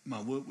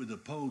my work with the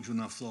Pogues when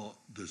I've thought,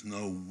 there's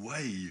no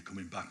way you're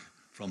coming back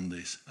from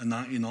this. And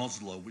that in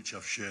Oslo, which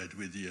I've shared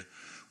with you,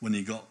 when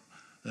he got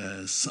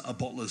a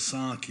bottle of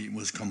sake, it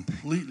was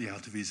completely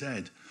out of his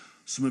head.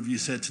 Some of you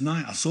said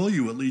tonight, I saw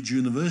you at Leeds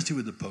University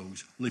with the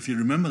Pogues. Well, if you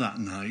remember that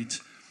night,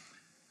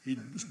 he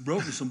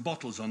broken some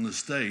bottles on the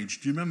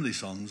stage. Do you remember these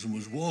songs? And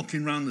was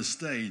walking around the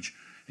stage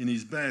in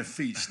his bare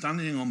feet,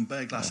 standing on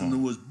bare glass, and there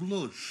was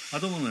blood. I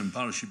don't want to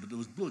embarrass you, but there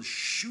was blood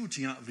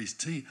shooting out of his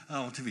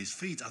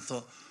feet. I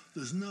thought,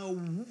 there's no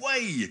way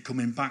you're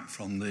coming back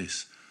from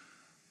this.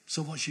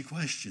 So what's your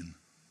question?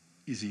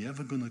 Is he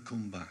ever going to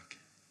come back?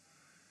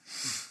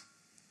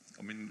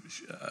 I mean,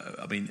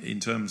 in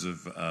terms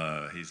of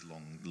his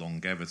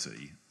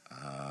longevity,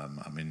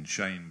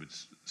 Shane would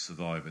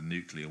survive a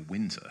nuclear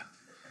winter.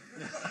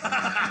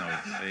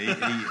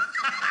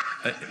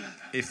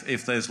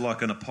 If there's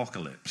like an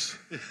apocalypse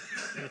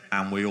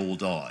and we all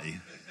die,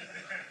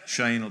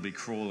 Shane will be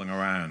crawling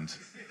around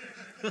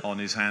on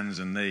his hands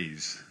and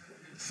knees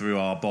through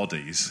our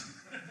bodies,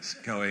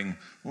 going,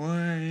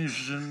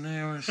 "Where's the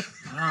nearest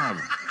pub?"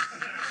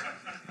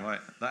 Right.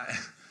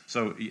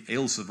 So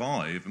he'll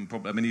survive, and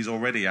probably. He's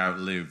already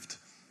outlived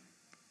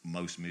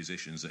most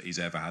musicians that he's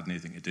ever had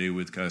anything to do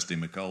with. Kirsty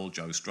MacColl,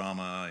 Joe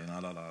Strummer,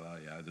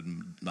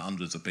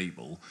 hundreds of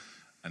people,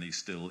 and he's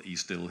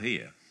still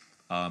here.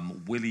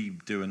 Will he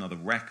do another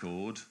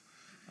record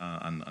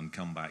and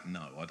come back?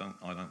 No,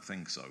 I don't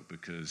think so,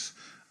 because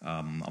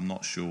I'm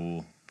not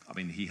sure.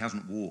 He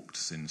hasn't walked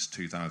since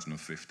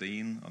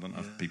 2015. I don't know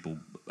if people,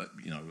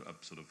 are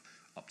sort of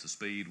up to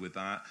speed with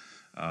that.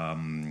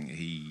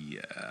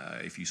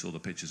 If you saw the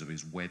pictures of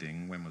his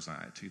wedding, when was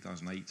that?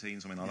 2018,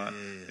 something like that.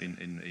 Yeah.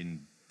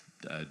 In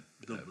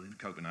Dublin,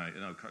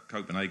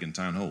 Copenhagen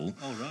Town Hall.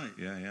 Oh right.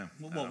 Yeah.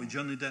 What with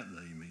Johnny Depp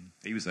there? You mean?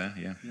 He was there.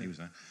 Yeah. He was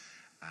there.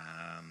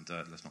 And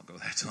let's not go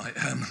there tonight.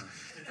 I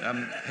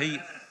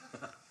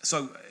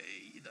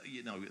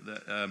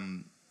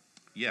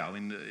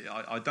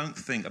don't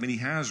think. He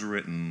has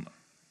written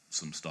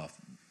some stuff,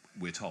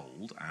 we're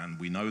told, and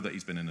we know that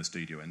he's been in a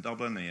studio in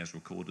Dublin. He has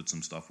recorded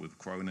some stuff with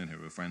Cronin,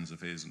 who are friends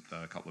of his, and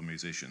a couple of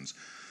musicians.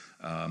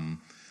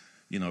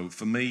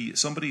 For me,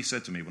 somebody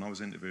said to me when I was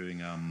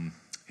interviewing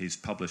his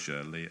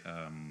publisher,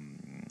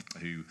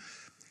 who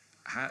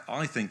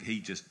I think he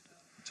just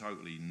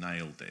totally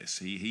nailed this.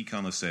 He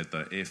kind of said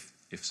that if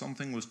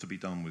something was to be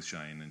done with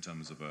Shane in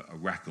terms of a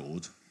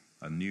record,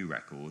 a new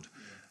record,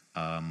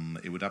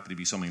 it would have to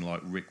be something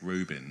like Rick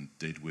Rubin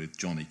did with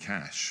Johnny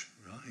Cash.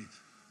 Right.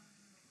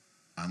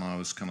 And I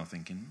was kind of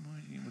thinking,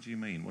 what do you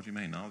mean? What do you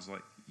mean? And I was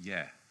like,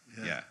 yeah.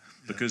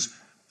 Because,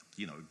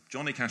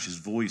 Johnny Cash's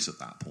voice at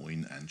that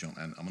point, and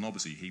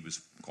obviously he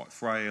was quite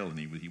frail and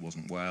he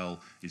wasn't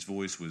well. His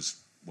voice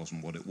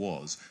wasn't what it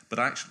was. But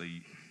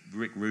actually,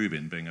 Rick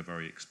Rubin, being a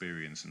very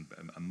experienced and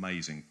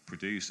amazing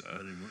producer,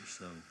 very much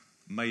so,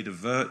 made a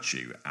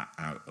virtue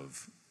out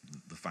of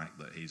the fact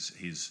that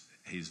his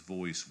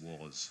voice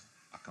was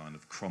a kind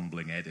of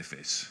crumbling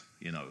edifice.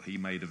 He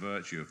made a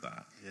virtue of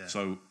that. Yeah.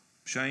 So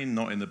Shane,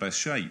 not in the best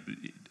shape.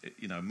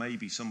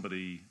 Maybe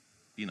somebody,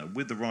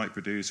 with the right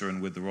producer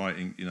and with the right,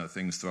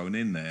 things thrown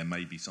in there,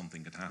 maybe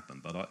something could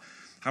happen. But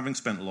having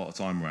spent a lot of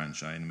time around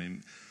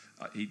Shane,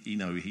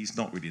 he's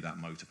not really that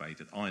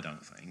motivated, I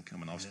don't think.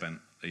 I've spent,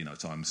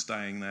 time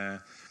staying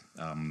there,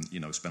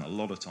 spent a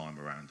lot of time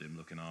around him,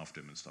 looking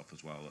after him and stuff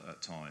as well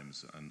at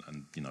times, and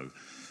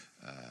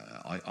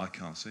I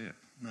can't see it.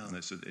 No. And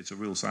it's a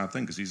real sad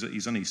thing, because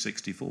he's only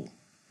 64.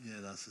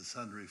 Yeah, that's a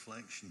sad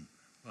reflection.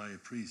 I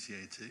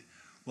appreciate it.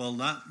 Well,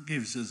 that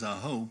gives us a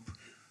hope,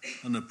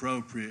 an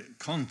appropriate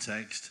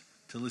context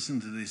to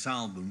listen to this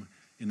album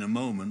in a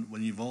moment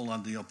when you've all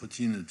had the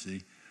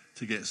opportunity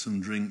to get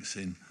some drinks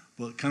in.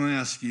 But can I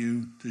ask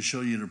you to show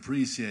your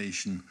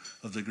appreciation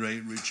of the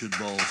great Richard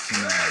Balls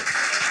tonight?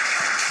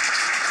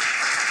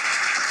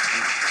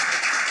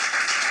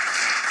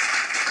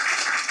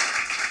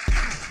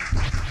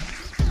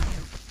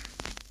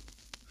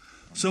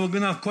 So we're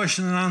going to have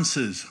question and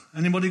answers.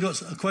 Anybody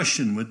got a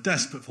question? We're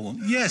desperate for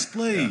one. Yes,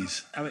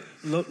 please. Yeah.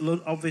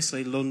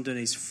 Obviously London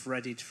is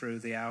threaded through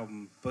the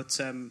album, but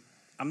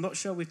I'm not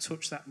sure we've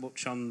touched that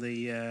much on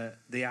the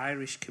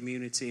Irish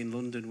community in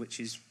London, which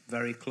is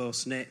very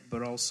close-knit,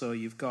 but also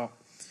you've got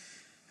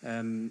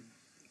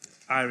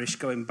Irish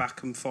going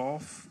back and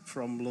forth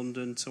from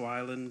London to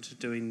Ireland,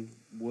 doing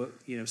work,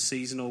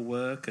 seasonal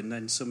work, and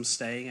then some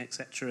staying,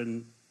 etc.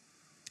 And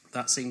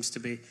that seems to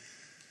be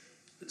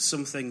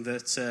something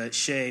that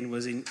Shane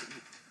was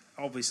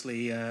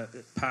obviously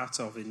part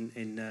of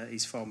in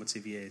his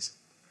formative years.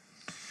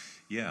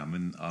 Yeah, I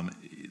mean,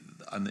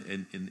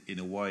 and in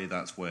a way,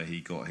 that's where he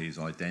got his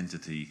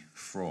identity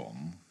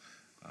from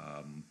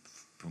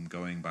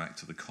going back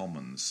to the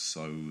Commons.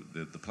 So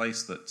the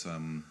place that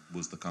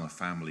was the kind of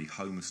family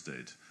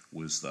homestead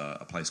was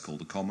a place called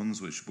the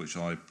Commons, which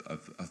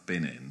I've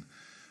been in,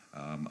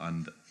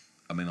 and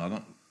I mean,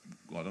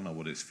 I don't know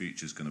what its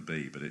future is going to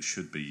be, but it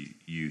should be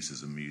used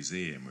as a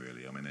museum.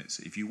 Really, I mean,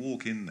 if you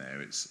walk in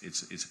there,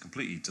 it's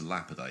completely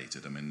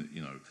dilapidated. I mean,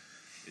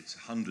 it's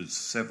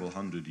several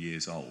hundred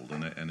years old,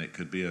 and it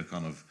could be a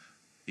kind of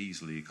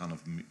easily kind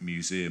of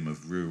museum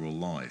of rural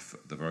life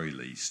at the very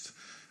least,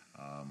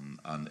 and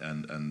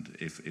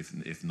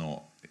if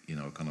not,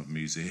 kind of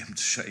museum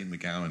to Shane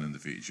MacGowan in the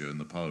future and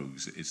the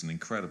Pogues. It's an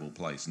incredible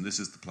place, and this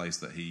is the place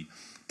that he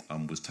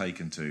was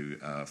taken to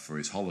for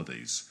his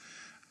holidays.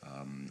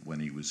 When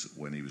he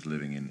was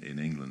living in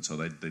England, so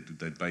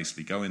they'd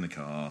basically go in the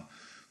car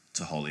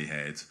to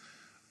Holyhead.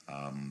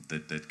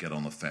 They'd get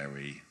on the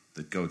ferry.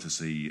 They'd go to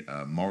see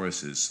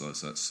Morris's. So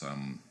that's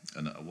and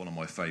one of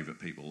my favourite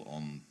people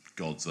on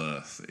God's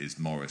earth is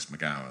Morris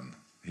McGowan.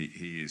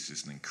 He is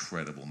just an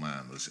incredible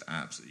man. He's an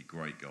absolutely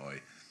great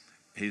guy.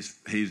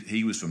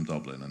 He was from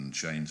Dublin, and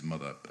Shane's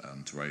mother,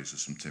 Therese,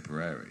 was from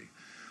Tipperary.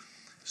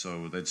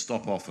 So they'd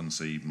stop off and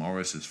see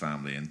Morris's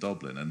family in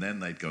Dublin, and then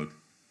they'd go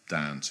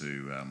down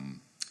to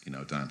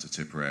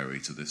Tipperary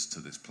to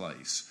this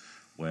place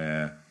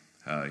where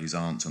his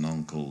aunts and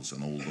uncles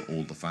and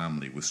all the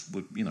family was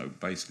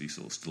basically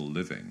sort of still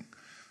living,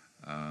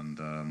 and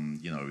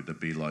there'd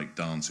be like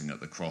dancing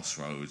at the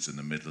crossroads in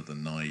the middle of the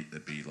night.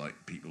 There'd be like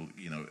people,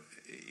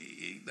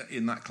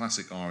 in that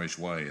classic Irish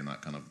way, in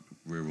that kind of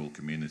rural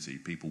community,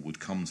 people would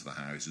come to the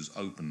houses,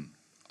 open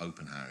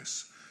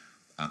house,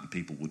 and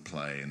people would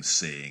play and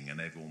sing, and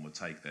everyone would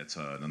take their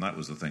turn. And that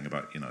was the thing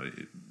about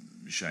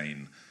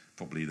Shane.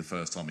 Probably the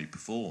first time he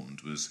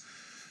performed was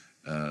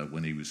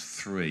when he was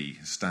 3,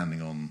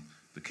 standing on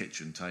the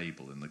kitchen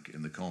table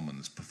in the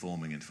Commons,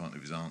 performing in front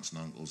of his aunts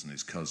and uncles and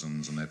his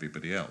cousins and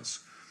everybody else.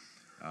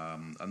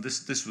 And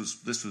this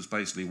was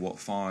basically what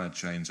fired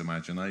Shane's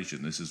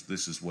imagination. This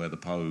is where the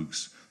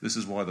Pogues. This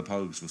is why the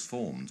Pogues was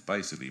formed,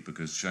 basically,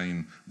 because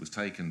Shane was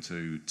taken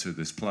to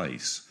this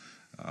place,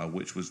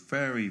 which was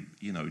very,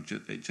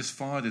 it just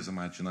fired his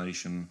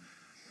imagination.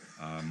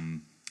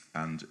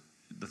 And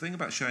the thing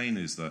about Shane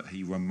is that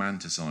he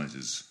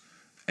romanticises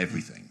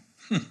everything.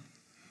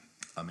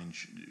 I mean,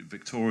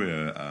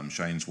 Victoria,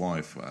 Shane's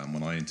wife,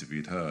 when I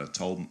interviewed her,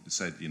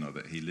 said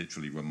that he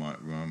literally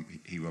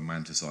he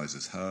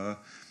romanticises her,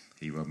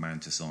 he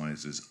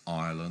romanticises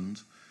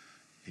Ireland,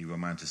 he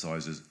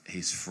romanticises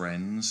his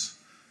friends,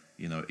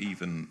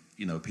 even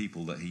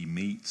people that he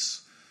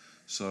meets.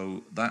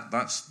 So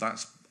that's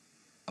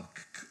a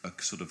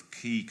sort of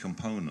key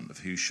component of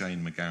who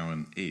Shane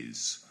MacGowan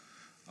is.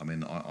 I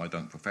mean, I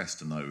don't profess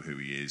to know who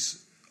he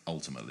is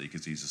ultimately,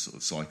 because he's a sort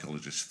of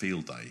psychologist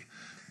field day.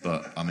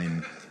 But I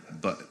mean,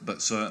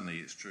 but certainly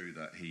it's true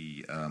that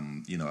he,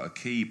 a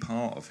key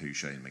part of who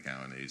Shane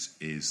MacGowan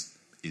is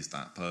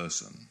that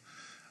person.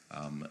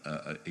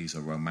 He's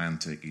a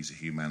romantic. He's a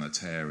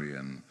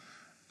humanitarian,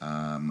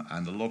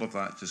 and a lot of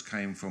that just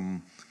came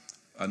from,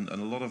 and a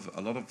lot of.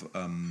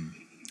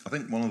 I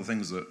think one of the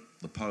things that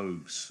the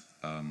Pogues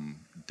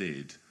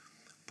did,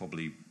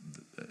 probably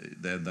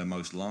their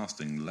most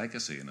lasting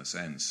legacy in a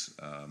sense,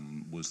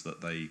 was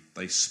that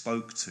they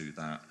spoke to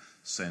that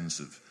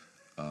sense of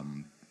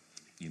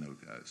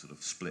sort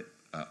of split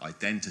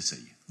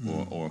identity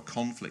or a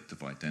conflict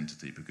of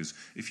identity. Because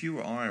if you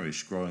were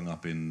Irish growing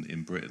up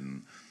in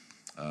Britain,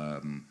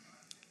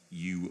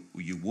 you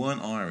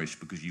weren't Irish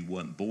because you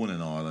weren't born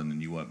in Ireland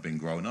and you weren't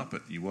growing up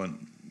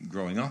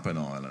in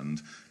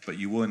Ireland, but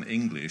you weren't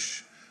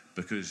English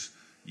because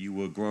you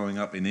were growing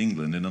up in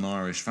England in an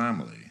Irish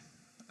family,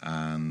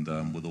 and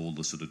with all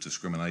the sort of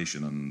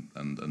discrimination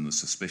and the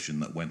suspicion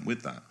that went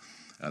with that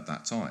at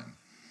that time.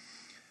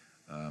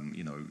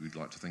 We'd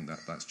like to think that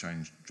that's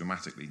changed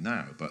dramatically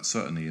now, but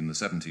certainly in the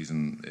 70s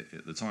and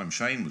at the time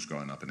Shane was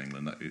growing up in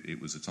England, it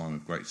was a time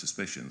of great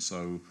suspicion.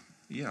 So,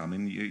 yeah, I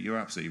mean, you're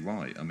absolutely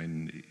right. I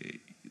mean,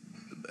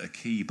 a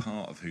key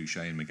part of who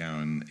Shane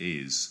MacGowan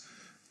is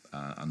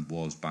and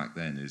was back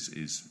then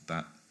is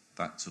that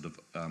sort of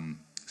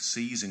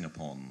seizing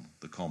upon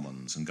the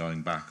Commons and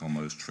going back on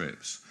those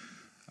trips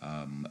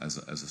as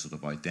a sort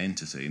of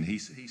identity, and he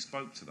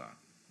spoke to that.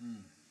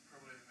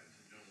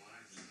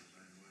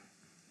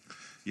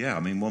 Yeah,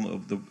 I mean,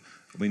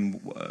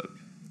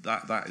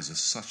 that is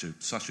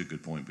such a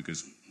good point,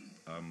 because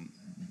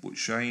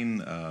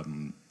Shane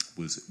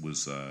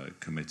was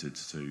committed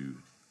to,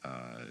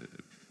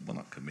 well,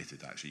 not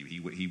committed actually.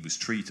 He was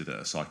treated at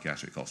a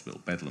psychiatric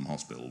hospital, Bedlam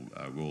Hospital,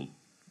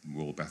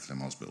 Royal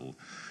Bethlehem Hospital,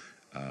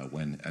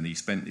 and he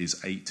spent his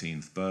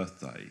 18th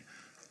birthday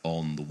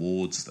on the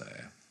wards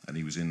there, and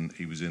he was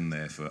in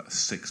there for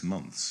 6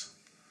 months.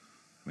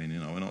 I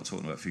mean, we're not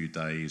talking about a few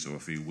days or a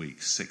few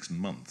weeks, 6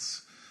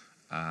 months.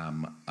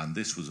 And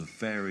this was a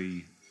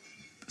very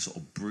sort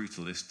of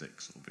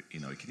brutalistic sort of,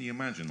 can you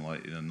imagine,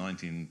 like,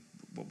 in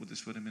what would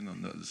this would have been,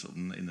 sort of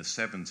in the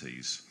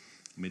 70s,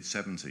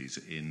 mid-70s,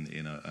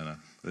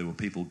 there were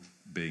people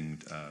getting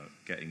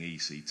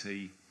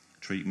ECT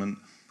treatment.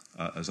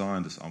 As I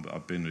understand,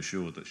 I've been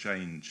assured that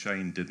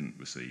Shane didn't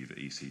receive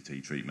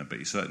ECT treatment, but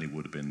he certainly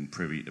would have been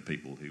privy to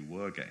people who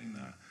were getting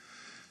that.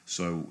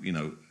 So,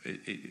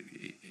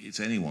 it's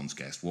anyone's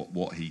guess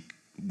what he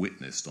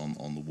witnessed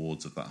on the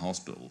wards of that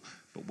hospital.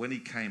 But when he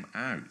came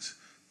out,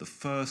 the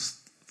first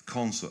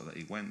concert that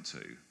he went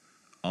to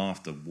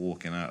after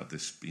walking out of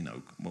this,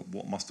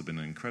 what must have been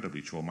an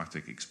incredibly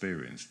traumatic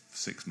experience,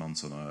 6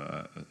 months on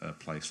a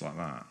place like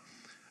that,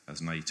 as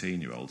an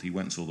 18-year-old, he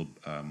went and saw the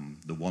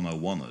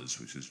 101ers,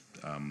 which is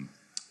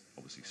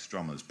obviously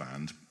Strummer's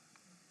band,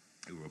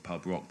 who were a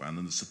pub rock band,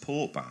 and the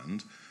support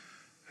band,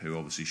 who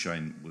obviously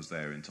Shane was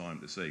there in time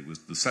to see, was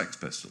the Sex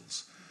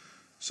Pistols.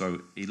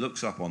 So he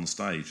looks up on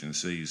stage and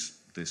sees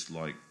this,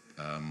 like,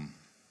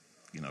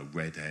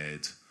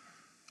 red-haired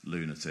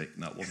lunatic.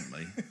 No, it wasn't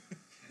me.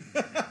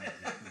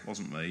 It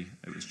wasn't me.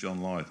 It was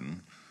John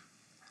Lydon.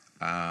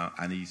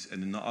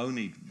 And not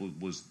only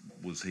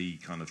was he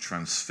kind of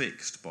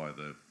transfixed by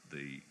the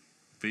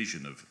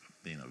vision of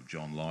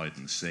John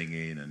Lydon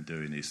singing and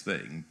doing his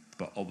thing,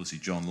 but obviously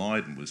John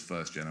Lydon was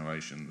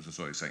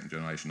second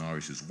generation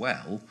Irish as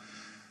well,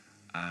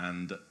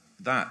 and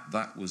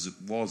that was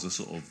a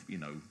sort of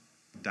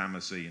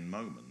Damascene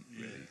moment,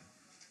 really,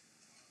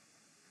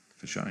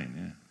 for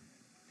Shane.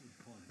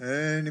 Yeah.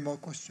 Any more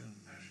questions?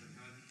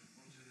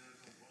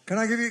 Can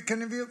I give you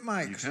a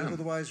mic? So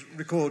otherwise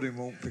recording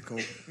won't pick up.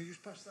 Can you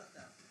just pass that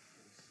down?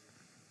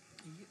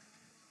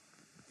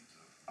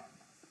 I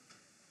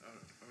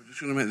was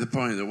just going to make the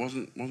point that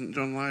wasn't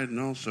John Lydon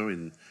also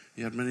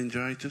he had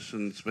meningitis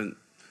and spent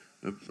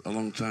a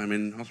long time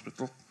in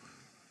hospital?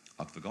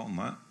 I'd forgotten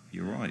that.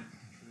 You're right.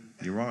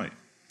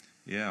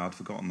 Yeah, I'd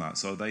forgotten that.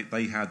 So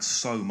they had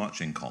so much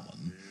in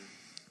common.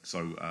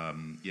 So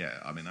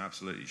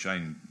absolutely.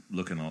 Shane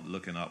looking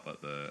up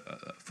at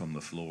from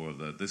the floor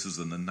of this is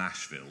in the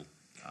Nashville,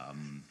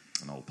 an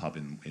old pub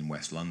in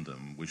West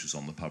London, which was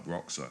on the pub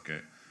rock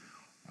circuit.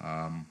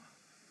 That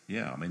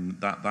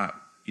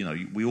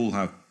we all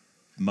have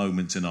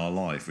moments in our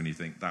life when you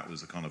think that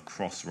was a kind of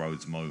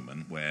crossroads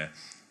moment where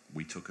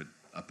we took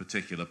a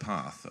particular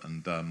path,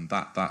 and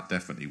that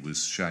definitely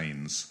was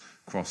Shane's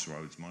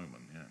crossroads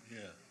moment.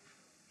 Yeah.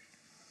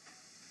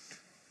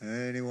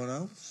 Anyone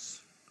else?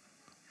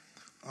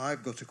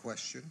 I've got a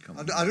question.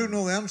 I don't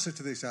know the answer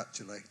to this,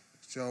 actually,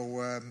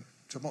 so I'm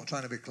not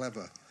trying to be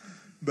clever.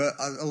 But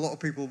a lot of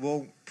people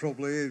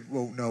probably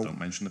won't know. Don't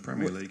mention the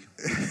Premier League.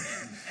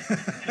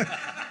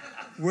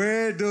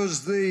 Where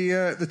does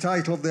the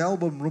title of the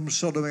album, Rum,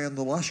 Sodomy and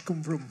the Lash,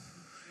 come from?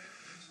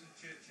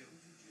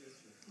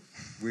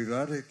 We've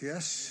had it,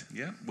 yes.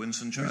 Yeah,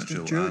 Winston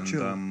Churchill.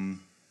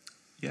 And,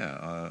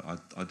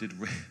 I did...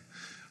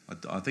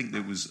 I think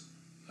there was...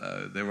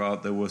 there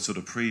were sort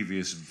of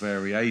previous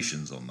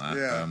variations on that.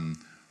 Yeah.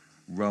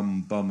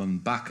 Rum, Bum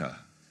and Bacca,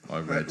 I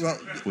read,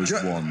 was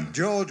one.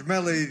 George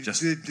Melly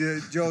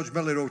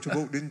wrote a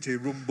book, didn't he?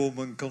 Rum, Bum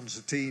and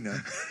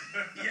Concertina.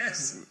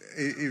 Yes.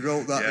 He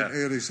wrote that in the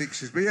early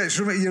 60s.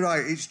 But you're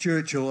right, it's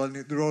Churchill, and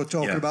they're all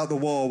talking about the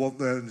war, weren't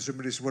they? And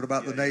somebody said, what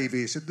about the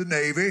Navy? He said, the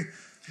Navy?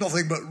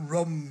 Nothing but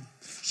rum,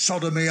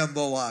 sodomy and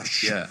the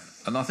lash. Yeah.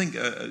 And I think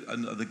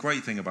the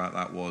great thing about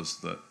that was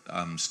that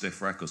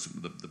Stiff Records,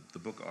 the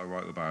book I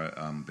wrote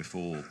about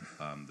before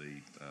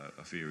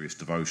A Furious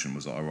Devotion,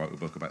 was that I wrote a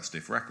book about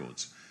Stiff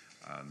Records,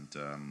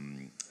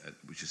 and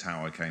which is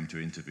how I came to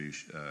interview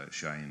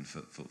Shane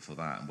for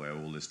that, and where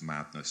all this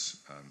madness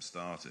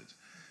started.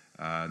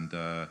 And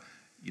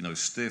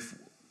Stiff,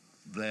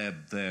 their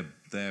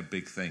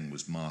big thing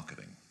was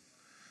marketing.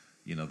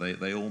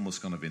 They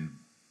almost kind of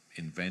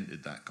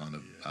invented that kind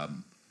of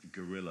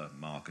guerrilla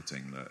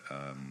marketing that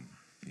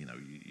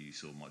you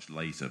saw much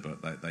later,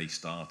 but they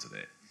started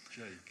it.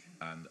 Jake.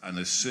 And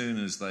as soon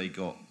as they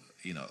got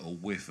a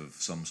whiff of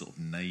some sort of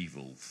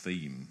naval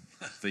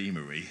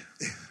themery,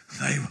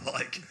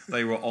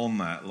 they were on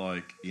that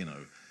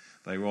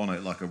they were on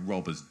it like a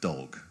robber's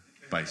dog,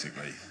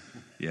 basically.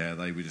 Yeah,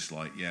 they were just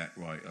like, yeah,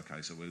 right,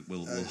 okay, so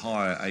we'll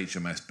hire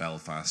HMS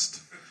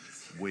Belfast.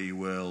 We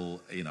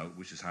will,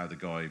 which is how the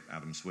guy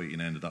Adam Sweeting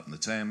ended up in the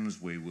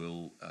Thames. We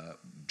will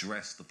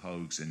dress the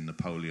Pogues in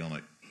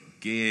Napoleonic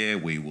gear.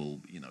 We will,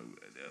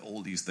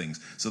 all these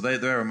things. So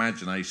their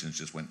imaginations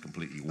just went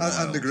completely wild.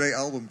 And the great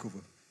album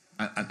cover.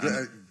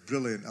 And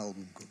brilliant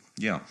album cover.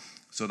 Yeah.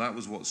 So that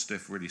was what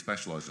Stiff really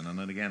specialised in. And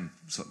then again,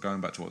 going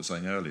back to what I was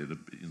saying earlier, the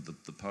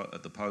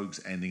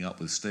Pogues ending up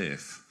with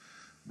Stiff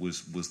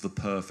was the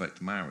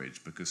perfect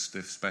marriage, because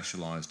Stiff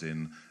specialised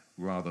in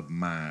rather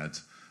mad,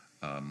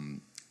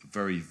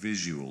 very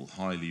visual,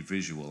 highly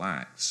visual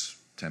acts.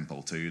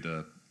 Temple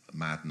Tudor,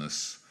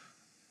 Madness,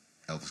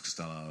 Elvis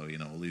Costello,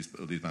 all these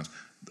bands,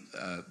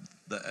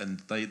 and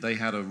they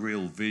had a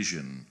real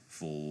vision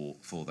for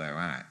their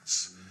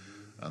acts,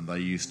 and they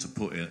used to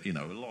put in,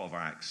 a lot of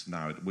acts.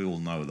 Now we all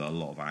know that a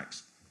lot of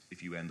acts,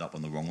 if you end up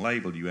on the wrong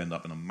label, you end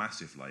up in a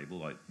massive label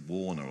like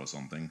Warner or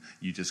something.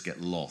 You just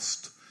get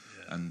lost,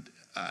 and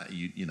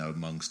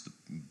amongst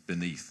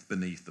beneath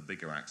the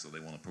bigger acts that they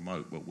want to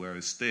promote. But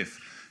whereas Stiff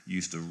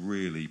used to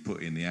really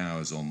put in the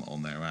hours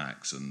on their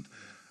acts, and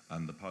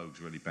the Pogues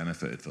really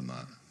benefited from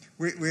that.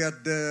 We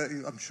had,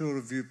 I'm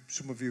sure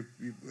some of you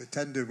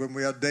attended when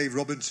we had Dave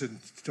Robinson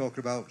talking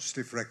about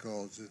Stiff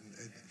Records, and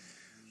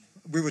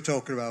we were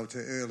talking about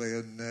it earlier,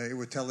 and he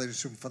was telling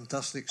some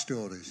fantastic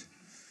stories.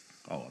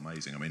 Oh,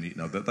 amazing! I mean,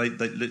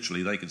 they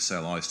literally they could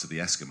sell ice to the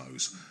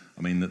Eskimos.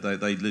 I mean,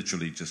 they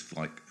literally just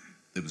like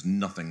there was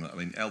nothing. I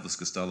mean, Elvis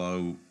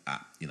Costello,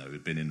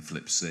 had been in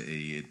Flip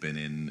City, he'd been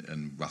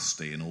in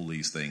Rusty, and all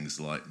these things.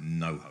 Like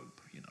no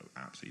hope,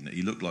 absolutely.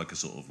 He looked like a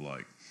sort of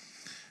like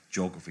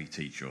geography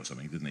teacher or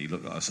something, didn't he? He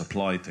looked like a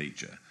supply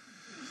teacher.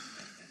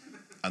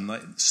 And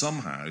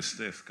somehow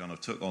Stiff kind of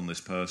took on this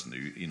person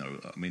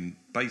who,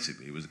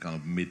 basically it was a kind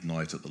of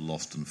midnight at the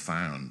Lost and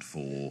Found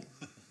for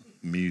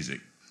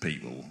music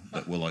people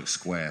that were like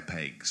square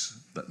pegs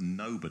that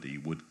nobody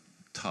would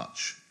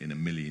touch in a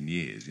million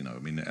years.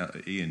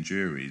 Ian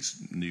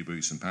Jury's New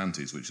Boots and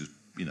Panties, which is,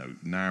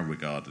 now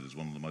regarded as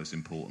one of the most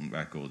important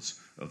records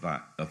of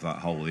that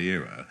whole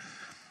era.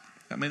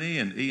 I mean,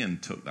 Ian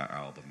took that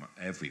album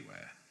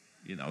everywhere.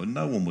 And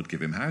no one would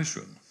give him house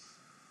room.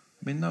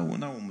 I mean, no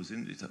one was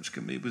in it.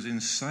 It was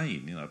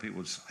insane. People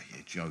would say,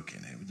 "You're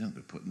joking here.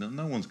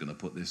 No one's going to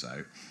put this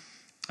out."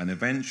 And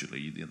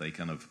eventually, they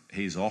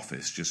his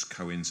office just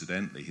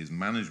coincidentally, his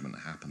management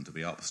happened to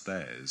be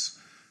upstairs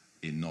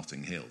in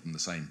Notting Hill in the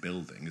same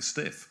building as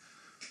Stiff,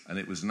 and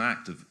it was an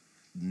act of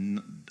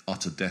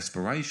utter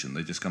desperation.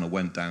 They just kind of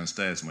went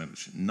downstairs and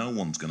went, "No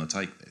one's going to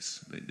take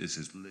this. This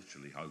is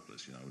literally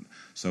hopeless."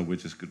 So we're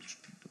just good.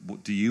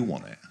 Do you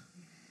want it?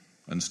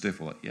 And Stiff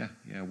were like,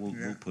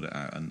 we'll put it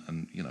out.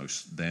 And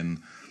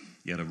then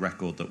you had a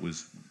record that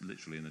was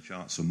literally in the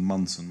charts for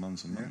months and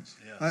months and months.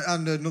 Yeah.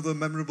 And another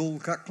memorable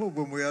cat club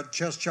when we had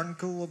Chaz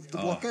Chankle of the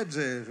Blockheads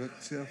here.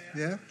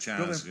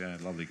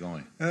 Chaz, lovely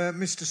guy.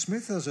 Mr.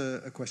 Smith has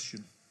a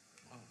question.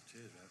 Oh,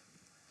 cheers, man.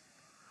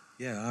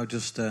 Yeah,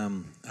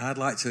 I'd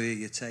like to hear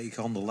your take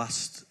on the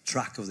last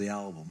track of the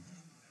album,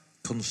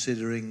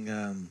 considering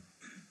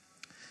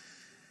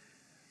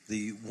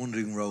the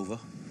Wandering Rover,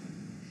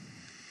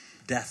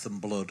 Death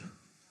and Blood,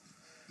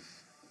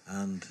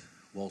 and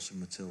Waltzing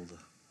Matilda.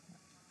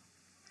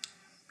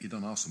 You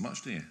don't ask so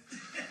much, do you?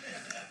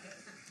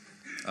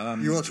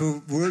 You ought to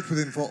have worked with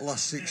him for the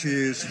last 6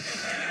 years.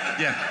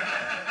 Yeah.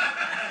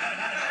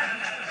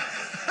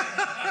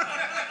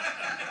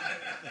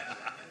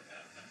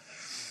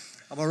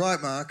 Am I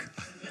right, Mark?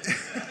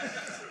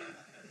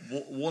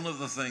 One of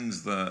the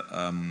things that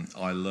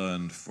I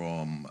learned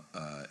from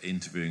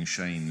interviewing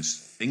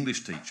Shane's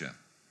English teacher,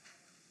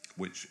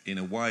 which in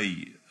a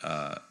way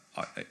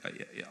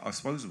I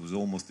suppose it was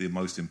almost the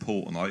most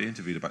important. I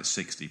interviewed about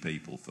 60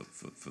 people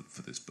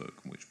for this book,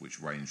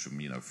 which ranged from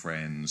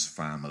friends,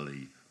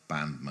 family,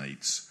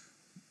 bandmates,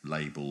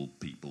 label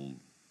people,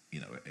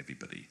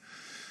 everybody,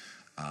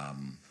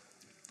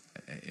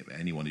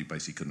 anyone who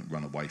basically couldn't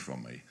run away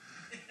from me.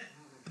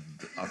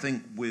 I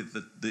think with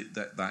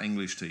that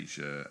English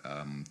teacher,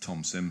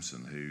 Tom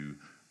Simpson,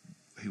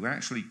 who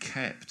actually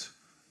kept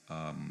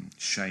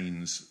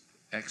Shane's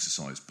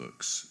exercise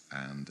books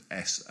and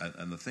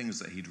the things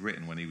that he'd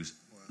written when he was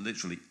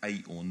literally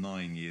 8 or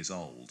 9 years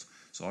old.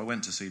 So I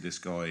went to see this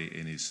guy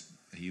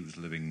he was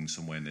living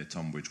somewhere near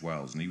Tunbridge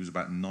Wells, and he was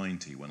about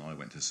 90 when I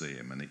went to see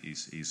him, and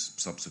he's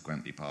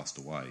subsequently passed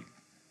away.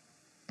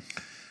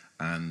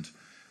 And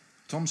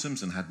Tom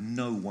Simpson had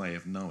no way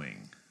of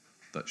knowing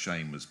that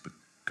Shane was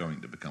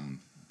going to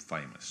become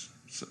famous.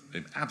 So,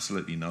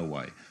 absolutely no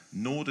way.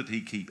 Nor did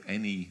he keep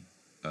any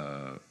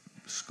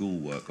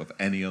schoolwork of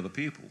any other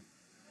pupil.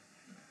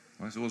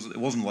 So it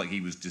wasn't like he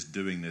was just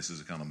doing this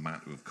as a kind of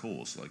matter of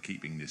course, like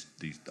keeping these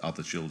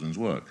other children's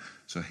work.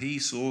 So he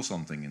saw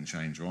something in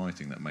Shane's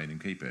writing that made him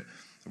keep it.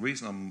 The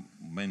reason I'm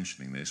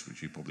mentioning this,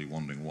 which you're probably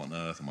wondering what on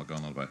earth am I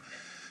going on about,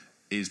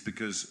 is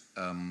because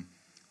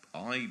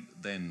I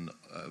then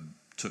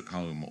took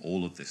home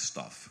all of this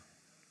stuff,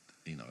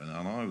 and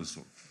I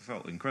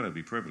felt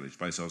incredibly privileged.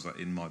 Basically, I was like,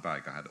 in my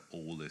bag I had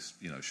all this,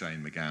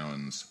 Shane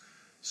McGowan's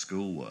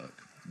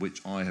schoolwork,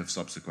 which I have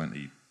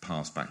subsequently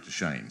passed back to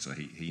Shane, so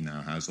he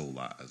now has all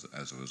that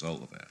as a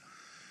result of it.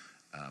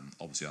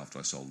 Obviously, after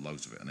I sold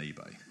loads of it on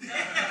eBay.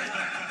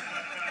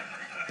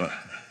 But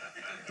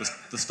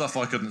the stuff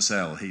I couldn't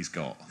sell, he's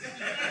got.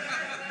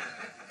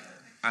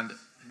 And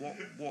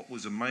what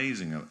was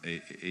amazing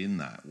in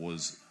that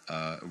was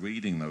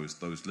reading those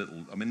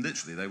little... I mean,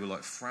 literally, they were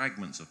like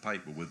fragments of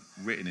paper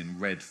written in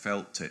red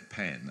felt-tip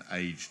pen,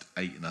 aged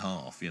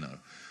 8.5,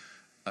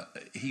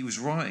 he was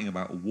writing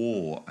about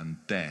war and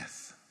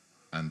death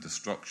and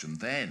destruction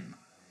then,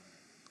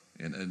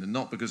 and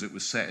not because it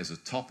was set as a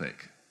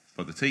topic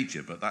by the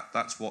teacher, but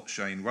that's what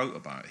Shane wrote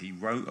about. He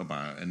wrote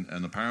about,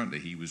 and apparently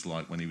he was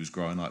like, when he was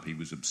growing up, he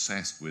was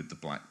obsessed with the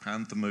Black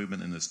Panther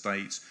movement in the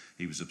States.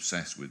 He was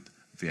obsessed with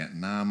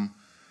Vietnam,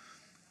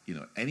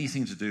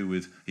 anything to do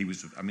with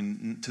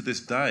to this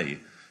day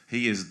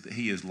he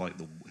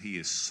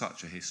is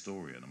such a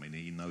historian. I mean,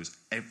 he knows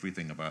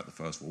everything about the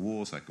First World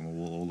War, Second World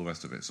War, all the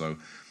rest of it. So,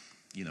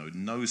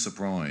 no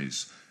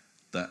surprise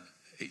that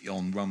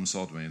on Rum,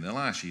 Sodomy and the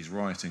Lash, he's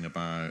writing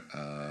about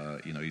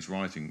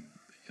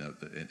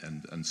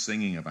and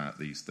singing about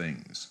these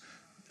things.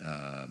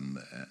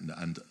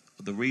 And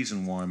the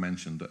reason why I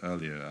mentioned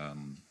earlier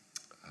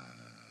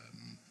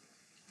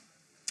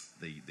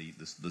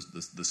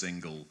the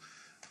single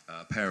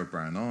Pair of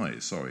Brown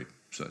Eyes. Sorry,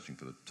 searching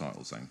for the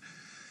title thing.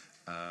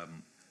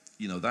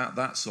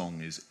 That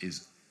song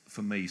is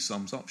for me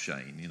sums up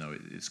Shane.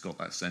 It's got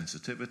that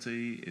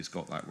sensitivity, it's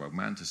got that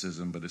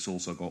romanticism, but it's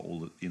also got all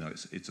the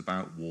it's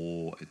about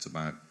war, it's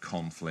about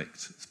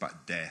conflict, it's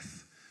about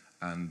death,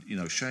 and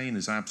Shane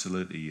is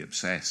absolutely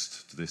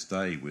obsessed to this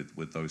day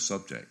with those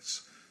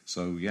subjects.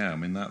 So yeah, I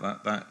mean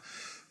that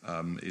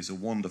is a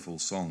wonderful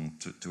song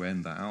to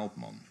end that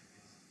album on.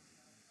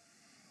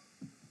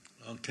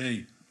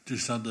 Okay,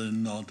 just had a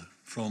nod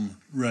from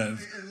Rev.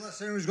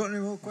 Unless anyone's got any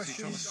more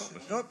questions.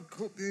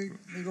 You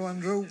go,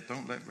 Andrew.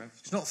 Don't let Rev.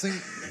 It's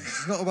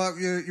not about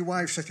your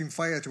wife setting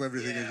fire to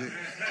everything, is it?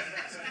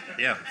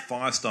 Yeah,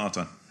 fire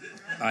starter.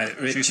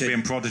 Richard, she used to be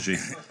in Prodigy.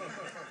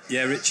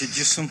 Yeah, Richard,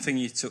 just something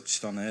you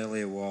touched on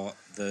earlier was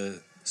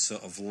the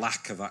sort of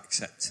lack of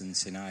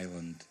acceptance in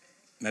Ireland,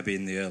 maybe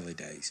in the early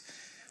days,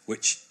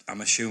 which I'm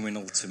assuming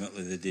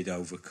ultimately they did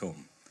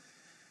overcome.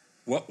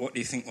 What do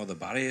you think were the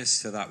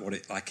barriers to that? Was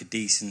it like a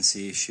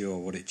decency issue,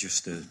 or was it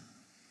just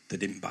they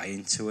didn't buy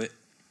into it?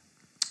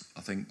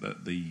 I think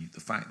that the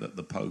fact that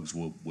the Pogues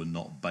were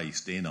not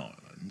based in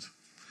Ireland,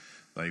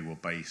 they were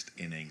based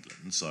in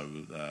England. So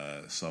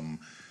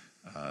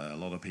a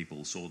lot of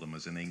people saw them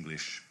as an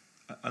English,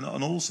 and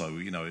also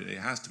it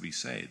has to be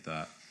said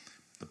that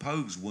the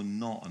Pogues were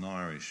not an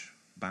Irish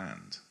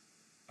band.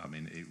 I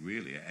mean, it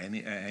really at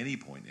any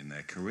point in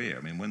their career.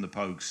 I mean, when the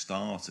Pogues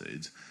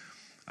started.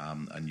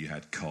 And you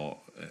had Cott,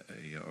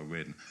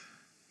 O'Riordan,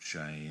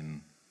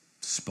 Shane,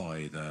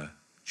 Spider,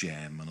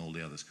 Jem, and all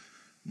the others.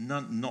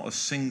 Not a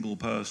single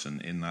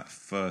person in that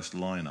first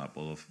lineup,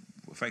 or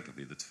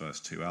effectively the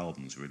first two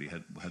albums, really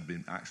had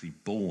been actually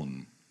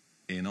born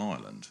in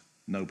Ireland.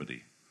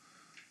 Nobody.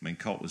 I mean,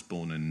 Cott was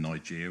born in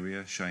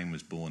Nigeria. Shane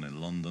was born in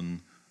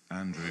London.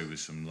 Andrew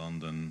was from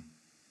London.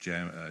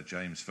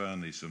 James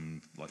Fearnley's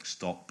from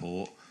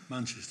Stockport,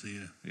 Manchester.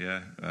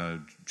 Yeah.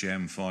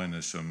 Jem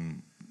Finer's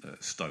from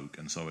Stoke,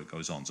 and so it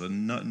goes on. So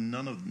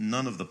none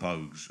of the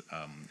Pogues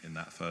in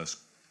that first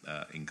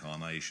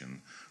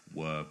incarnation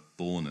were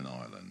born in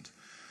Ireland.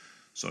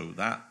 So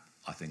that,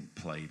 I think,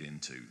 played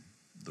into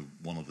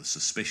one of the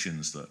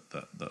suspicions that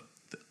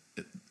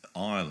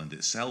Ireland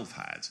itself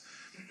had.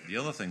 The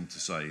other thing to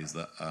say is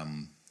that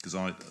because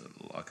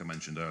like I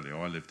mentioned earlier,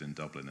 I lived in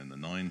Dublin in the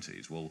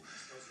 90s. Well,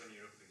 when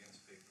you're up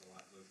against people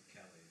like Luke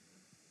Kelly,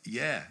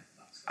 yeah,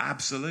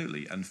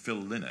 absolutely, and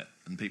Phil Lynott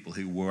and people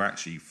who were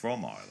actually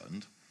from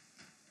Ireland.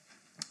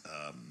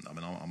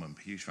 I'm a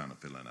huge fan of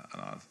Phil Lynott,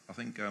 and I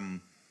think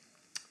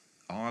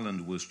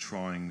Ireland was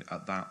trying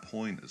at that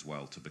point as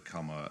well to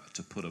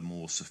put a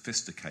more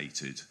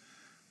sophisticated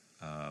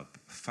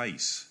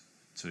face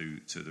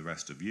to the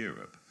rest of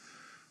Europe,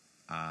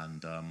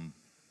 and a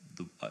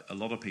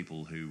lot of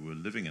people who were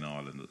living in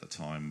Ireland at the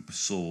time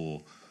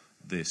saw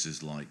this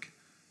as like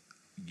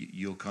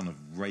you're kind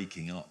of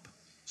raking up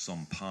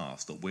some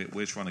past that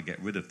we're trying to get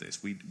rid of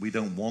this. We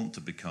don't want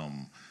to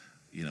become.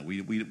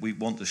 We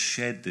want to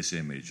shed this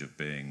image of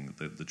being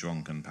the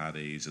drunken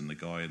paddies and the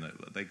guy in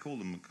they call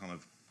them kind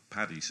of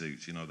paddy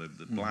suits, the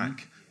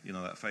black,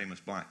 that famous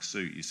black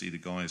suit. You see the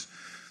guys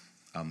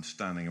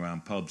standing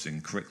around pubs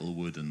in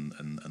Cricklewood and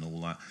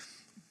all that.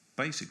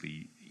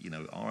 Basically,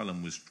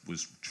 Ireland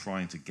was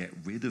trying to get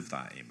rid of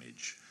that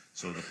image.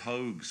 So the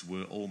Pogues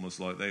were almost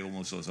sort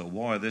of said,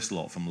 why are this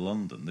lot from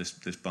London, this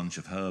bunch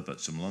of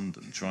Herberts from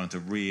London, trying to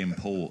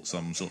re-import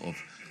some sort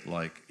of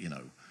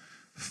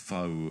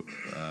faux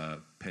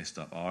pissed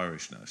up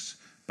Irishness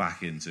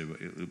back into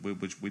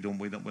which we don't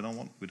want it. You can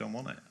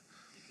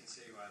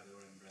see why they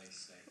were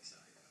embraced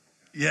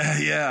stateside.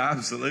 Yeah,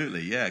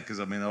 absolutely, yeah. Because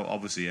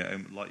obviously,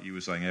 like you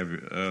were saying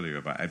earlier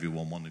about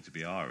everyone wanting to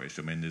be Irish.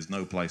 I mean, there's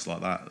no place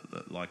like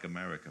that, like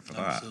America, for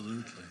that.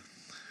 Absolutely.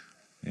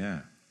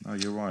 Yeah. No,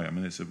 you're right. I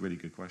mean, it's a really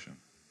good question.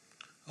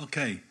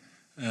 Okay,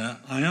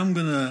 I am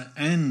going to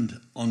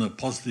end on a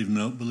positive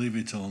note, believe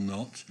it or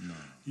not. No.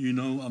 You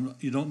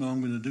don't know I'm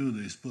going to do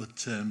this,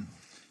 but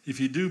if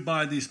you do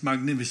buy this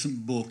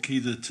magnificent book,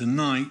 either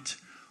tonight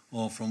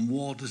or from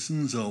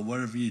Waterson's or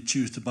wherever you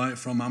choose to buy it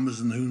from,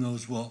 Amazon, who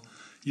knows what,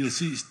 you'll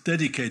see it's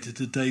dedicated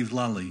to Dave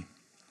Lally.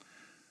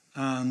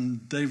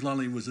 And Dave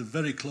Lally was a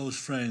very close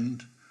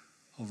friend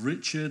of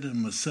Richard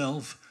and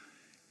myself.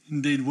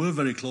 Indeed, we're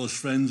very close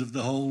friends of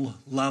the whole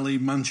Lally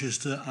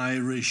Manchester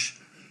Irish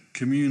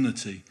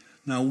community.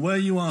 Now, where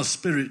you are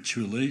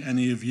spiritually,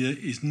 any of you,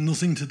 is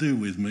nothing to do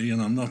with me,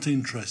 and I'm not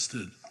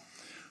interested.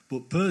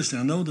 But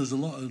personally, I know there's a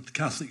lot of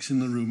Catholics in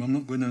the room. I'm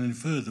not going any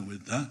further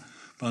with that,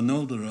 but I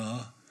know there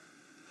are.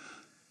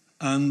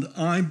 And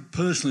I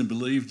personally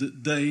believe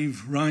that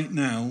Dave, right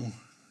now,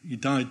 he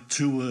died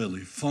too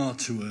early, far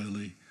too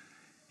early.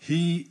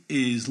 He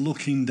is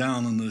looking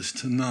down on us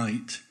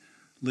tonight,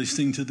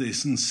 listening to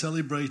this and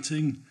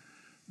celebrating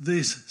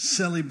this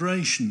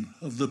celebration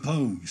of the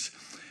Pogues.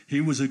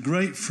 He was a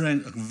great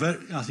friend.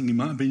 I think he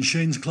might have been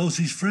Shane's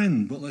closest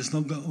friend, but let's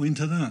not go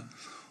into that.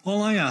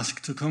 All I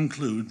ask to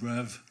conclude,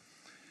 Rev,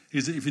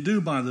 is that if you do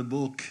buy the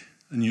book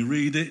and you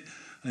read it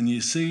and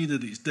you see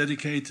that it's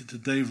dedicated to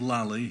Dave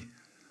Lally,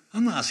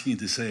 I'm not asking you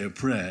to say a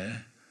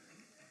prayer.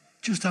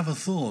 Just have a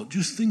thought.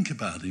 Just think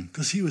about him,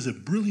 because he was a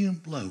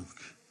brilliant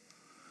bloke.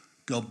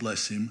 God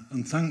bless him,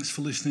 and thanks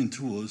for listening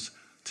to us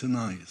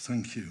tonight.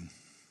 Thank you.